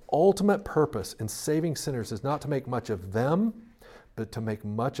most ultimate purpose in saving sinners is not to make much of them, but to make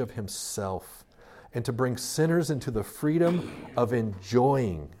much of himself and to bring sinners into the freedom of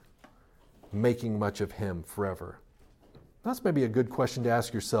enjoying making much of him forever. That's maybe a good question to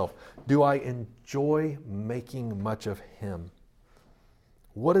ask yourself. Do I enjoy making much of him?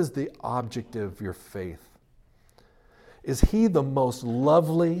 What is the object of your faith? Is he the most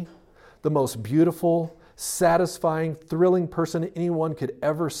lovely, the most beautiful, satisfying, thrilling person anyone could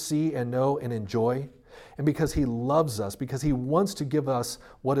ever see and know and enjoy? And because he loves us, because he wants to give us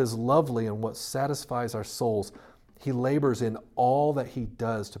what is lovely and what satisfies our souls, he labors in all that he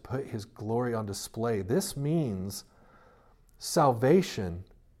does to put his glory on display. This means salvation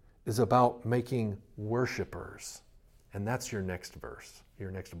is about making worshipers. And that's your next verse, your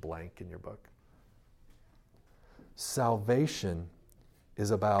next blank in your book. Salvation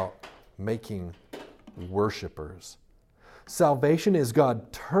is about making worshipers. Salvation is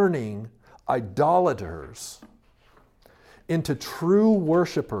God turning idolaters into true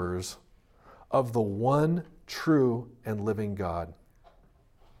worshipers of the one true and living God.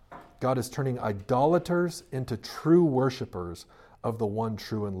 God is turning idolaters into true worshipers of the one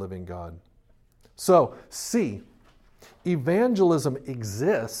true and living God. So, C, evangelism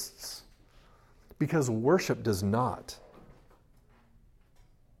exists because worship does not.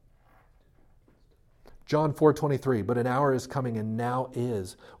 John 4:23, but an hour is coming and now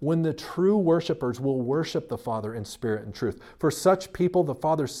is, when the true worshipers will worship the Father in spirit and truth. For such people, the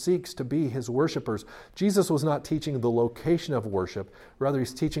Father seeks to be his worshipers. Jesus was not teaching the location of worship. Rather,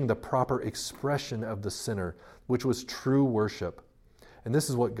 he's teaching the proper expression of the sinner, which was true worship. And this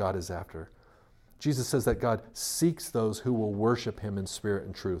is what God is after. Jesus says that God seeks those who will worship him in spirit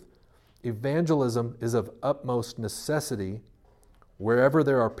and truth. Evangelism is of utmost necessity wherever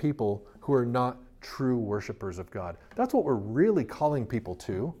there are people who are not true worshipers of God. That's what we're really calling people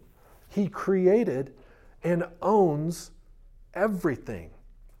to. He created and owns everything,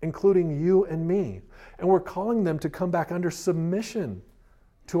 including you and me. And we're calling them to come back under submission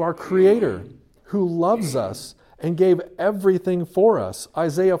to our Creator who loves us and gave everything for us.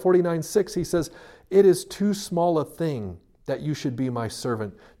 Isaiah 49:6, he says, "It is too small a thing that you should be my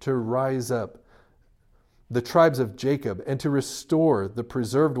servant, to rise up the tribes of Jacob and to restore the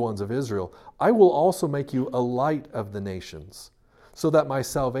preserved ones of Israel. I will also make you a light of the nations, so that my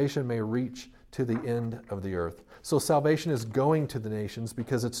salvation may reach to the end of the earth. So salvation is going to the nations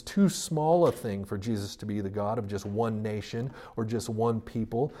because it's too small a thing for Jesus to be the God of just one nation or just one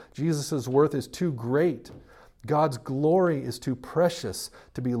people. Jesus' worth is too great. God's glory is too precious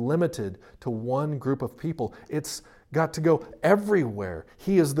to be limited to one group of people. It's got to go everywhere.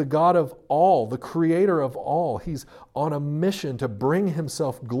 He is the God of all, the creator of all. He's on a mission to bring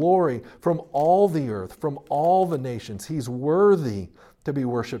himself glory from all the earth, from all the nations. He's worthy to be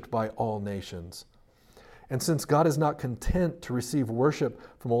worshiped by all nations. And since God is not content to receive worship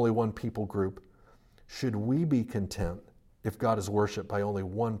from only one people group, should we be content if God is worshiped by only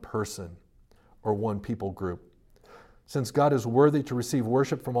one person or one people group? Since God is worthy to receive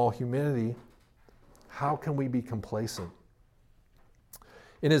worship from all humanity, how can we be complacent?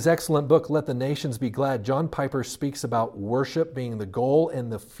 In his excellent book, Let the Nations Be Glad, John Piper speaks about worship being the goal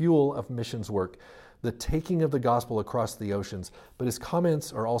and the fuel of missions work, the taking of the gospel across the oceans. But his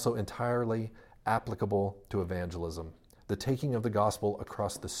comments are also entirely applicable to evangelism, the taking of the gospel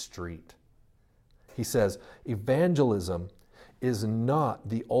across the street. He says, evangelism is not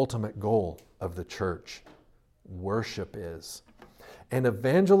the ultimate goal of the church. Worship is. And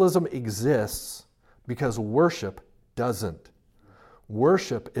evangelism exists because worship doesn't.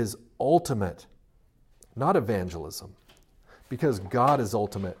 Worship is ultimate, not evangelism, because God is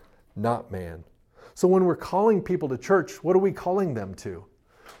ultimate, not man. So when we're calling people to church, what are we calling them to?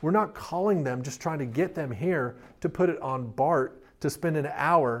 We're not calling them just trying to get them here to put it on BART to spend an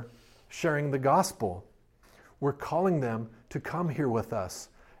hour sharing the gospel. We're calling them to come here with us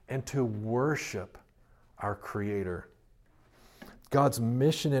and to worship our Creator. God's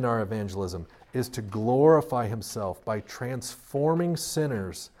mission in our evangelism is to glorify himself by transforming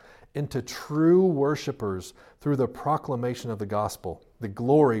sinners into true worshipers through the proclamation of the gospel. The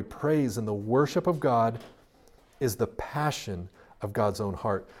glory, praise, and the worship of God is the passion of God's own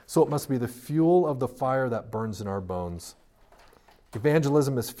heart. So it must be the fuel of the fire that burns in our bones.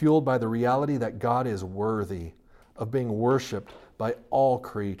 Evangelism is fueled by the reality that God is worthy of being worshiped by all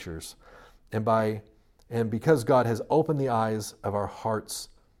creatures, and because God has opened the eyes of our hearts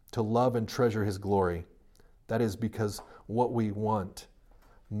to love and treasure his glory. That is because what we want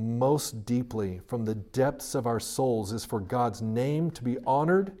most deeply from the depths of our souls is for God's name to be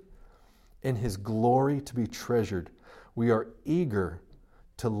honored and his glory to be treasured. We are eager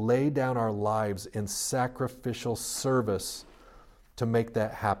to lay down our lives in sacrificial service to make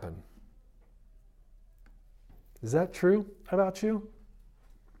that happen. Is that true about you?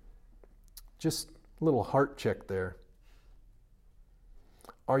 Just a little heart check there.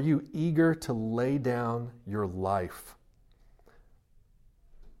 Are you eager to lay down your life?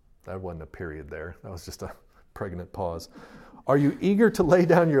 That wasn't a period there. That was just a pregnant pause. Are you eager to lay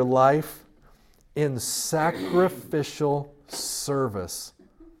down your life in sacrificial service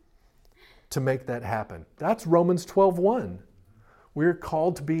to make that happen? That's Romans 12:1. We're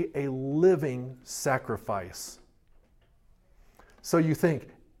called to be a living sacrifice. So you think,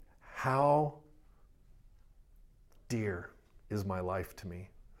 how dear is my life to me?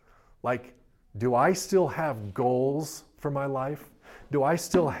 Like, do I still have goals for my life? Do I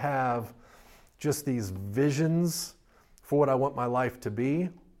still have just these visions for what I want my life to be?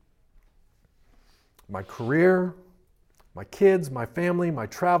 My career, my kids, my family, my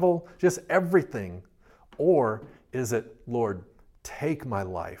travel, just everything? Or is it, Lord, take my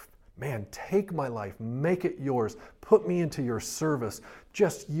life. Man, take my life, make it yours. Put me into your service.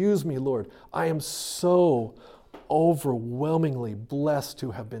 Just use me, Lord. I am so overwhelmingly blessed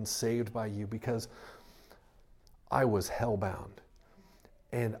to have been saved by you because I was hellbound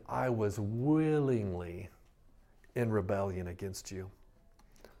and I was willingly in rebellion against you.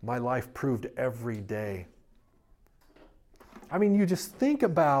 My life proved every day. I mean, you just think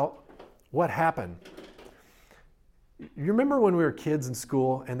about what happened. You remember when we were kids in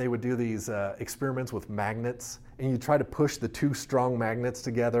school and they would do these experiments with magnets and you try to push the two strong magnets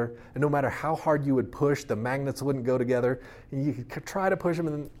together and no matter how hard you would push, the magnets wouldn't go together. And you could try to push them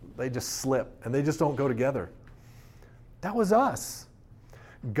and then they just slip and they just don't go together. That was us.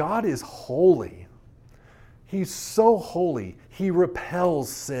 God is holy. He's so holy. He repels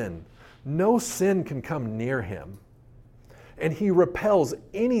sin. No sin can come near him. And he repels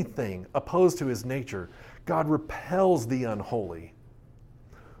anything opposed to his nature. God repels the unholy,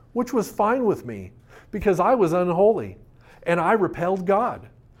 which was fine with me because I was unholy and I repelled God.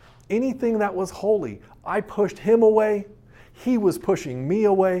 Anything that was holy, I pushed him away. He was pushing me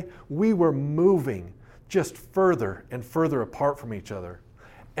away. We were moving just further and further apart from each other.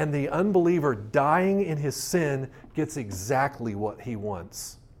 And the unbeliever dying in his sin gets exactly what he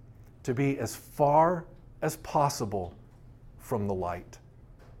wants, to be as far as possible from the light.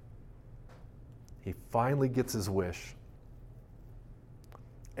 He finally gets his wish.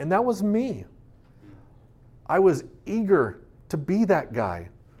 And that was me. I was eager to be that guy,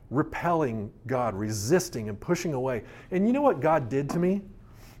 repelling God, resisting and pushing away. And you know what God did to me?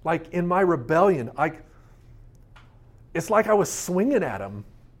 Like in my rebellion, it's like I was swinging at him.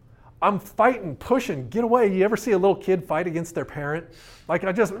 I'm fighting, pushing, get away. You ever see a little kid fight against their parent? Like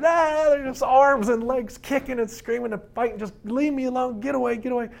they're just arms and legs kicking and screaming and fighting. Just leave me alone, get away,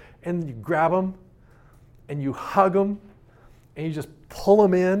 get away. And you grab them and you hug them and you just pull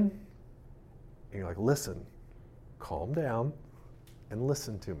them in. And you're like, listen, calm down and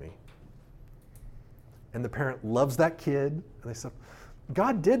listen to me. And the parent loves that kid. And they said,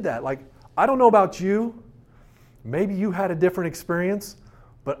 God did that. Like, I don't know about you. Maybe you had a different experience.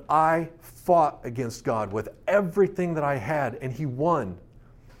 But I fought against God with everything that I had, and He won.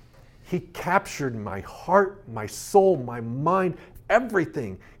 He captured my heart, my soul, my mind,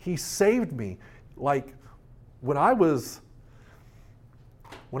 everything. He saved me. Like, when I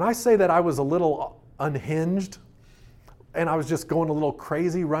say that I was a little unhinged, and I was just going a little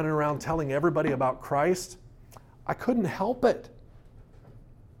crazy, running around telling everybody about Christ, I couldn't help it.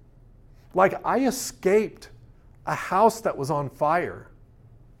 Like, I escaped a house that was on fire.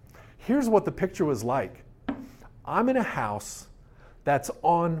 Here's what the picture was like. I'm in a house that's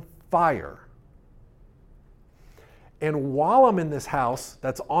on fire. And while I'm in this house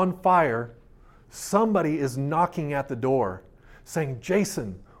that's on fire, somebody is knocking at the door saying,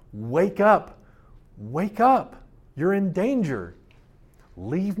 Jason, wake up. Wake up. You're in danger.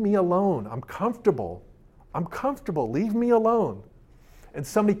 Leave me alone. I'm comfortable. I'm comfortable. Leave me alone. And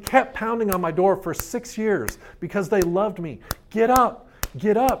somebody kept pounding on my door for 6 years because they loved me. Get up.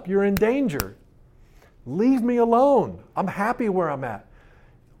 Get up, you're in danger. Leave me alone. I'm happy where I'm at.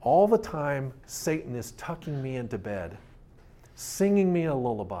 All the time, Satan is tucking me into bed, singing me a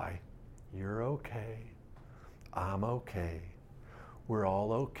lullaby. You're okay. I'm okay. We're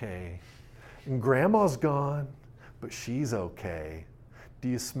all okay. And Grandma's gone, but she's okay. Do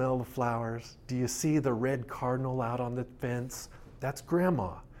you smell the flowers? Do you see the red cardinal out on the fence? That's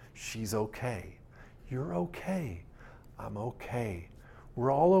Grandma. She's okay. You're okay. I'm okay.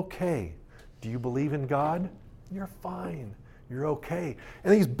 We're all okay. Do you believe in God? You're fine. You're okay.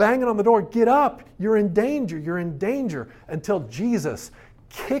 And he's banging on the door. Get up. You're in danger. You're in danger. Until Jesus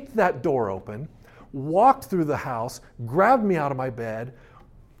kicked that door open, walked through the house, grabbed me out of my bed,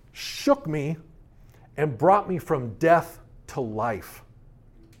 shook me, and brought me from death to life.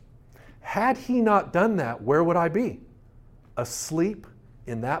 Had he not done that, where would I be? Asleep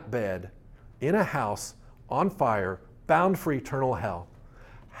in that bed, in a house, on fire, bound for eternal hell.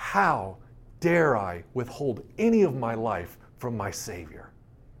 How dare I withhold any of my life from my Savior?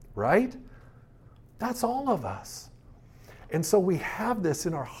 Right? That's all of us. And so we have this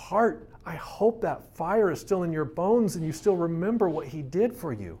in our heart. I hope that fire is still in your bones and you still remember what He did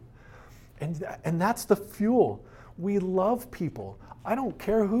for you. And that's the fuel. We love people. I don't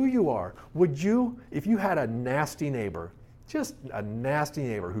care who you are. Would you, if you had a nasty neighbor, just a nasty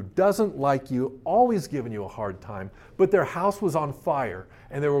neighbor who doesn't like you, always giving you a hard time, but their house was on fire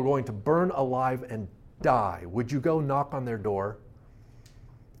and they were going to burn alive and die, would you go knock on their door?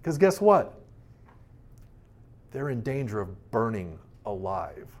 Because guess what? They're in danger of burning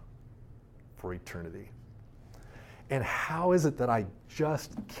alive for eternity. And how is it that I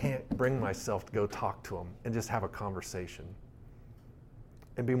just can't bring myself to go talk to them and just have a conversation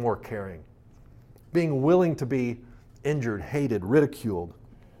and be more caring? Being willing to be injured, hated, ridiculed.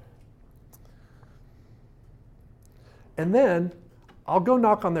 And then I'll go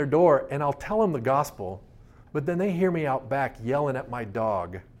knock on their door and I'll tell them the gospel, but then they hear me out back yelling at my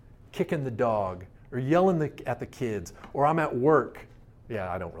dog, kicking the dog, or yelling at the kids, or I'm at work.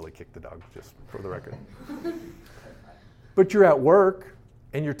 Yeah, I don't really kick the dog, just for the record. But you're at work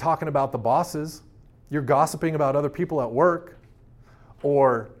and you're talking about the bosses, you're gossiping about other people at work,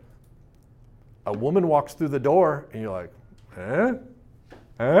 or a woman walks through the door and you're like,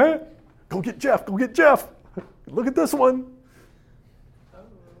 go get Jeff, go get Jeff. Look at this one. Oh,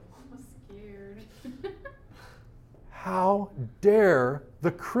 I'm scared. How dare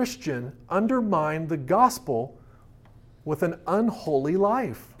the Christian undermine the gospel with an unholy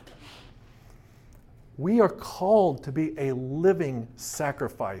life? We are called to be a living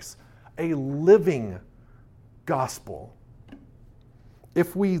sacrifice, a living gospel.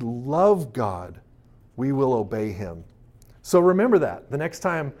 If we love God, we will obey Him. So remember that. The next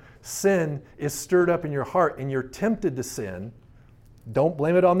time sin is stirred up in your heart and you're tempted to sin, Don't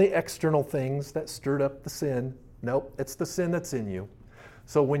blame it on the external things that stirred up the sin. Nope, it's the sin that's in you.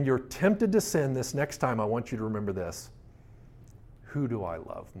 So when you're tempted to sin this next time, I want you to remember this. Who do I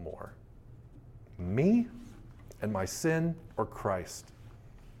love more? Me and my sin, or Christ?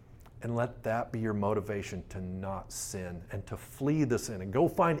 And let that be your motivation to not sin and to flee the sin and go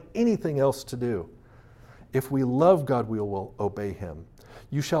find anything else to do. If we love God, we will obey him.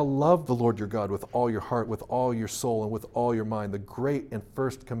 You shall love the Lord your God with all your heart, with all your soul, and with all your mind. The great and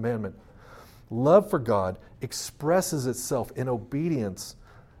first commandment. Love for God expresses itself in obedience,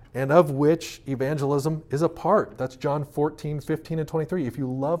 and of which evangelism is a part. That's John 14, 15, and 23. If you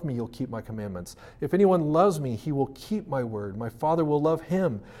love me, you'll keep my commandments. If anyone loves me, he will keep my word. My Father will love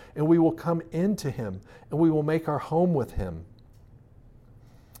him, and we will come into him, and we will make our home with him.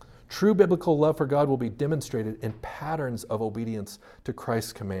 True biblical love for God will be demonstrated in patterns of obedience to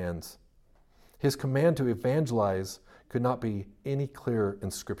Christ's commands. His command to evangelize could not be any clearer in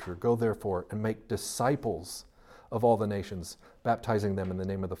Scripture. Go therefore and make disciples of all the nations, baptizing them in the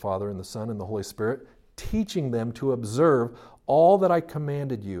name of the Father and the Son and the Holy Spirit, teaching them to observe all that I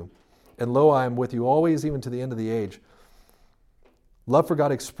commanded you. And lo, I am with you always, even to the end of the age. Love for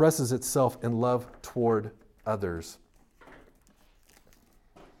God expresses itself in love toward others.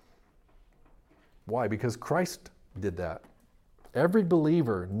 Why? Because Christ did that. Every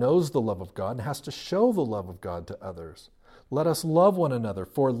believer knows the love of God and has to show the love of God to others. Let us love one another,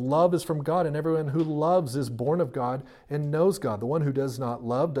 for love is from God, and everyone who loves is born of God and knows God. The one who does not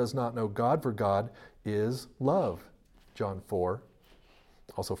love does not know God, for God is love. John 4.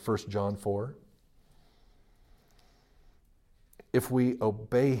 Also 1 John 4. If we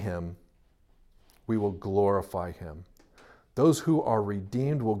obey him, we will glorify him. Those who are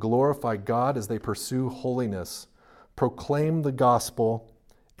redeemed will glorify God as they pursue holiness, proclaim the gospel,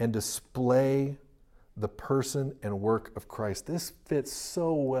 and display the person and work of Christ. This fits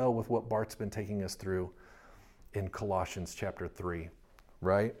so well with what Bart's been taking us through in Colossians chapter 3,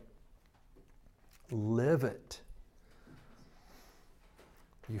 right? Live it.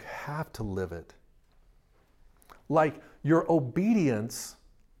 You have to live it. Like your obedience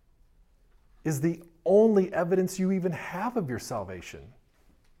is the only evidence you even have of your salvation.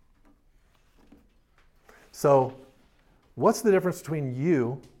 So, what's the difference between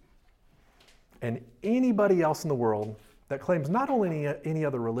you and anybody else in the world that claims not only any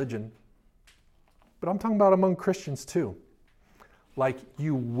other religion, but I'm talking about among Christians too? Like,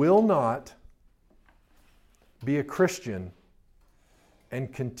 you will not be a Christian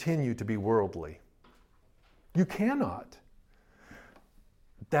and continue to be worldly. You cannot.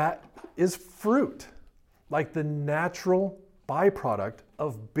 That is fruit. Like the natural byproduct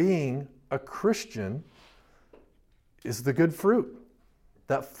of being a Christian is the good fruit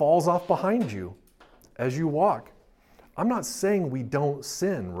that falls off behind you as you walk. I'm not saying we don't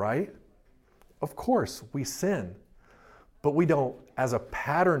sin, right? Of course, we sin. But we don't, as a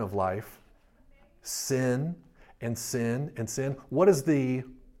pattern of life, sin and sin and sin. What is the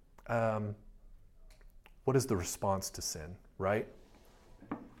response to sin, right?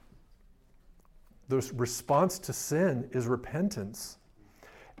 The response to sin is repentance.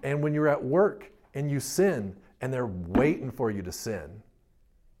 And when you're at work and you sin and they're waiting for you to sin,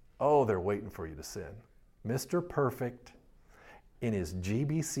 oh, they're waiting for you to sin. Mr. Perfect in his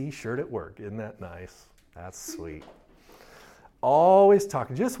GBC shirt at work. Isn't that nice? That's sweet. Always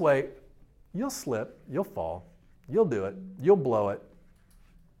talking. Just wait. You'll slip. You'll fall. You'll do it. You'll blow it.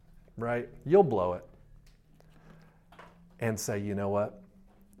 Right? You'll blow it. And say, you know what?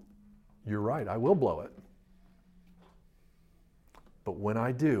 You're right, I will blow it. But when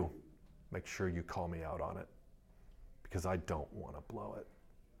I do, make sure you call me out on it, because I don't want to blow it.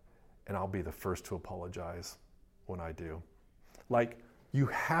 And I'll be the first to apologize when I do. Like, you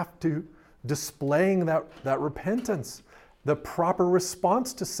have to displaying that repentance, the proper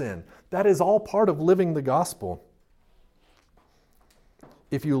response to sin. That is all part of living the gospel.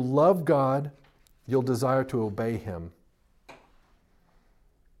 If you love God, you'll desire to obey him.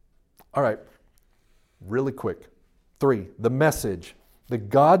 All right, really quick. 3, the message. The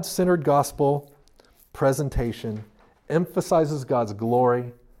God-centered gospel presentation emphasizes God's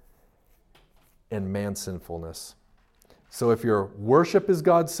glory and man's sinfulness. So if your worship is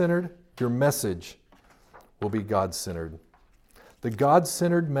God-centered, your message will be God-centered. The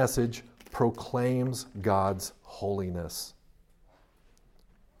God-centered message proclaims God's holiness.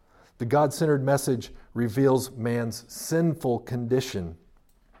 The God-centered message reveals man's sinful condition.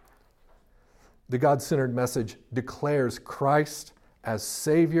 The God-centered message declares Christ as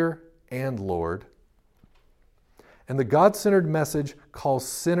Savior and Lord. And the God-centered message calls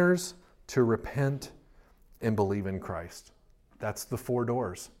sinners to repent and believe in Christ. That's the 4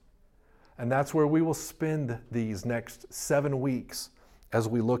 doors. And that's where we will spend these next 7 weeks as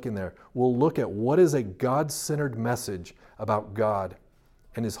we look in there. We'll look at what is a God-centered message about God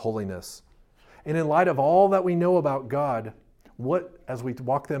and His holiness. And in light of all that we know about God, as we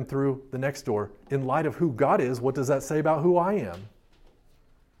walk them through the next door, in light of who God is, what does that say about who I am?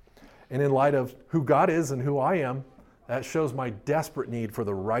 And in light of who God is and who I am, that shows my desperate need for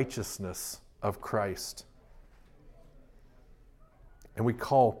the righteousness of Christ. And we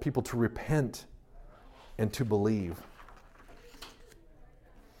call people to repent and to believe.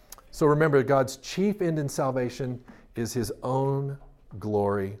 So remember, God's chief end in salvation is His own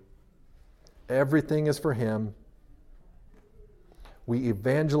glory. Everything is for Him. We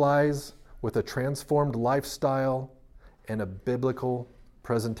evangelize with a transformed lifestyle and a biblical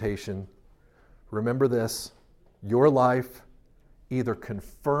presentation. Remember this, your life either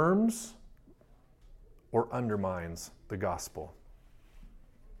confirms or undermines the gospel.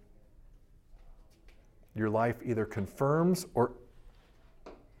 Your life either confirms or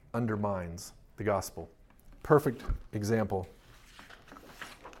undermines the gospel. Perfect example.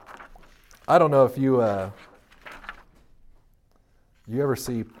 I don't know if you ever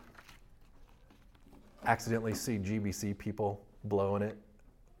accidentally see GBC people blowing it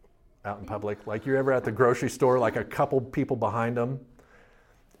out in public. Like you're ever at the grocery store, like a couple people behind them,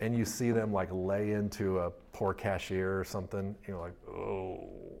 and you see them like lay into a poor cashier or something. You're like,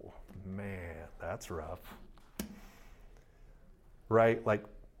 oh man, that's rough. Right? Like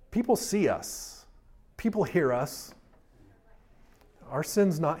people see us. People hear us. Our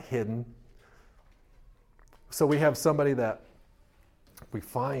sin's not hidden. So we have somebody that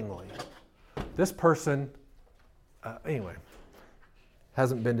this person,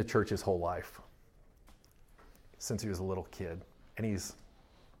 hasn't been to church his whole life since he was a little kid. And he's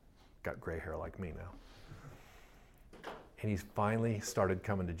got gray hair like me now. And he's finally started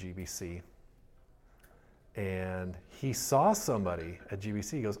coming to GBC. And he saw somebody at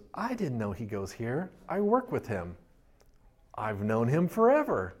GBC. He goes, I didn't know he goes here. I work with him. I've known him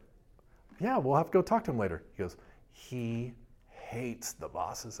forever. Yeah, we'll have to go talk to him later. He goes, he hates the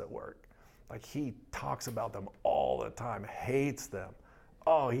bosses at work. Like he talks about them all the time, hates them.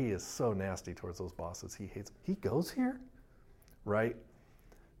 Oh, he is so nasty towards those bosses. He goes here, right?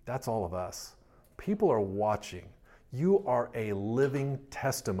 That's all of us. People are watching. You are a living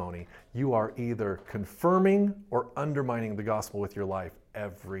testimony. You are either confirming or undermining the gospel with your life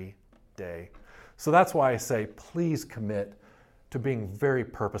every day. So that's why I say, please commit to being very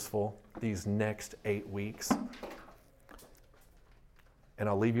purposeful these next 8 weeks. And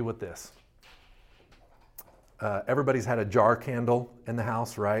I'll leave you with this. Everybody's had a jar candle in the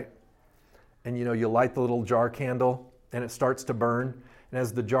house, right? And you light the little jar candle and it starts to burn. And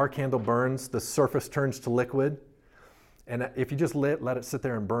as the jar candle burns, the surface turns to liquid. And if you just let it sit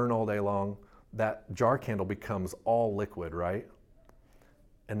there and burn all day long, that jar candle becomes all liquid, right?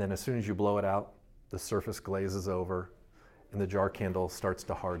 And then as soon as you blow it out, the surface glazes over and the jar candle starts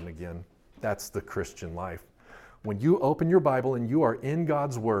to harden again. That's the Christian life. When you open your Bible and you are in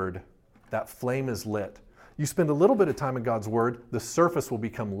God's Word, that flame is lit. You spend a little bit of time in God's Word, the surface will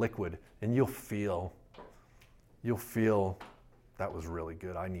become liquid, and you'll feel that was really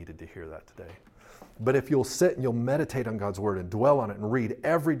good. I needed to hear that today. But if you'll sit and you'll meditate on God's Word and dwell on it and read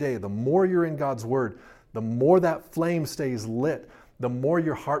every day, the more you're in God's Word, the more that flame stays lit, the more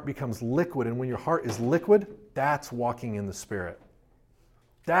your heart becomes liquid. And when your heart is liquid, that's walking in the Spirit.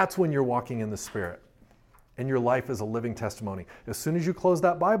 That's when you're walking in the Spirit. And your life is a living testimony. As soon as you close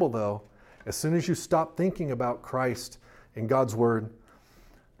that Bible, though, as soon as you stop thinking about Christ and God's Word,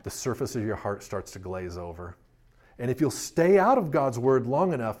 the surface of your heart starts to glaze over. And if you'll stay out of God's Word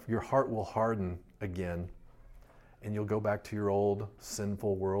long enough, your heart will harden again. And you'll go back to your old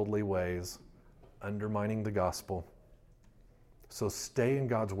sinful worldly ways, undermining the gospel. So stay in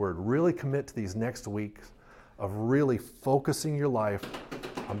God's Word. Really commit to these next weeks of really focusing your life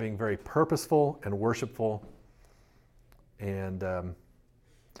on being very purposeful and worshipful, and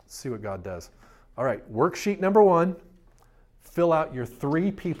see what God does. All right, worksheet number 1, fill out your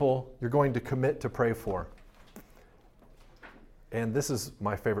 3 people you're going to commit to pray for. And this is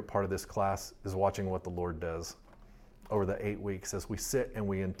my favorite part of this class, is watching what the Lord does over the 8 weeks as we sit and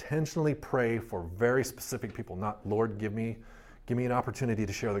we intentionally pray for very specific people. Not, Lord, give me an opportunity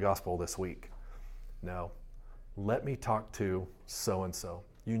to share the gospel this week. No, let me talk to so-and-so.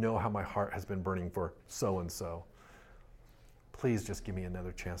 You know how my heart has been burning for so-and-so. Please just give me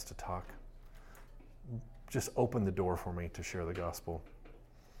another chance to talk. Just open the door for me to share the gospel.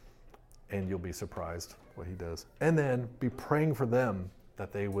 And you'll be surprised what he does. And then be praying for them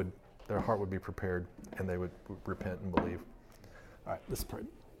that their heart would be prepared and they would repent and believe. All right, let's pray.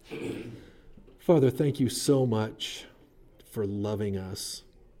 Father, thank you so much for loving us,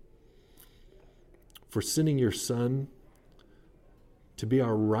 for sending your Son to be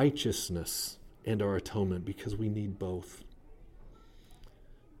our righteousness and our atonement, because we need both.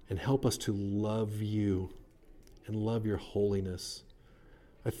 And help us to love you and love your holiness.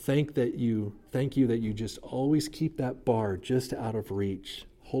 I thank you that you just always keep that bar just out of reach.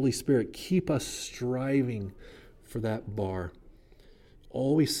 Holy Spirit, keep us striving for that bar,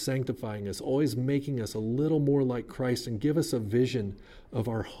 always sanctifying us, always making us a little more like Christ, and give us a vision of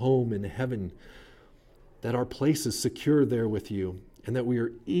our home in heaven, that our place is secure there with you, and that we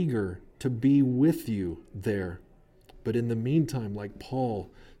are eager to be with you there. But in the meantime, like Paul,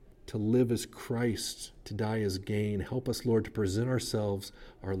 to live as Christ, to die as gain. Help us, Lord, to present ourselves,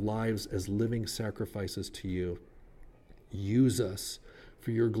 our lives, as living sacrifices to you. Use us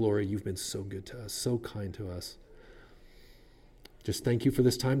for your glory. You've been so good to us, so kind to us. Just thank you for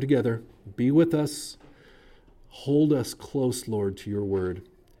this time together. Be with us. Hold us close, Lord, to your word,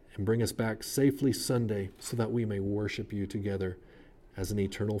 and bring us back safely Sunday so that we may worship you together as an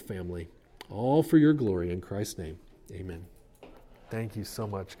eternal family. All for your glory in Christ's name. Amen. Thank you so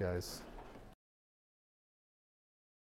much, guys.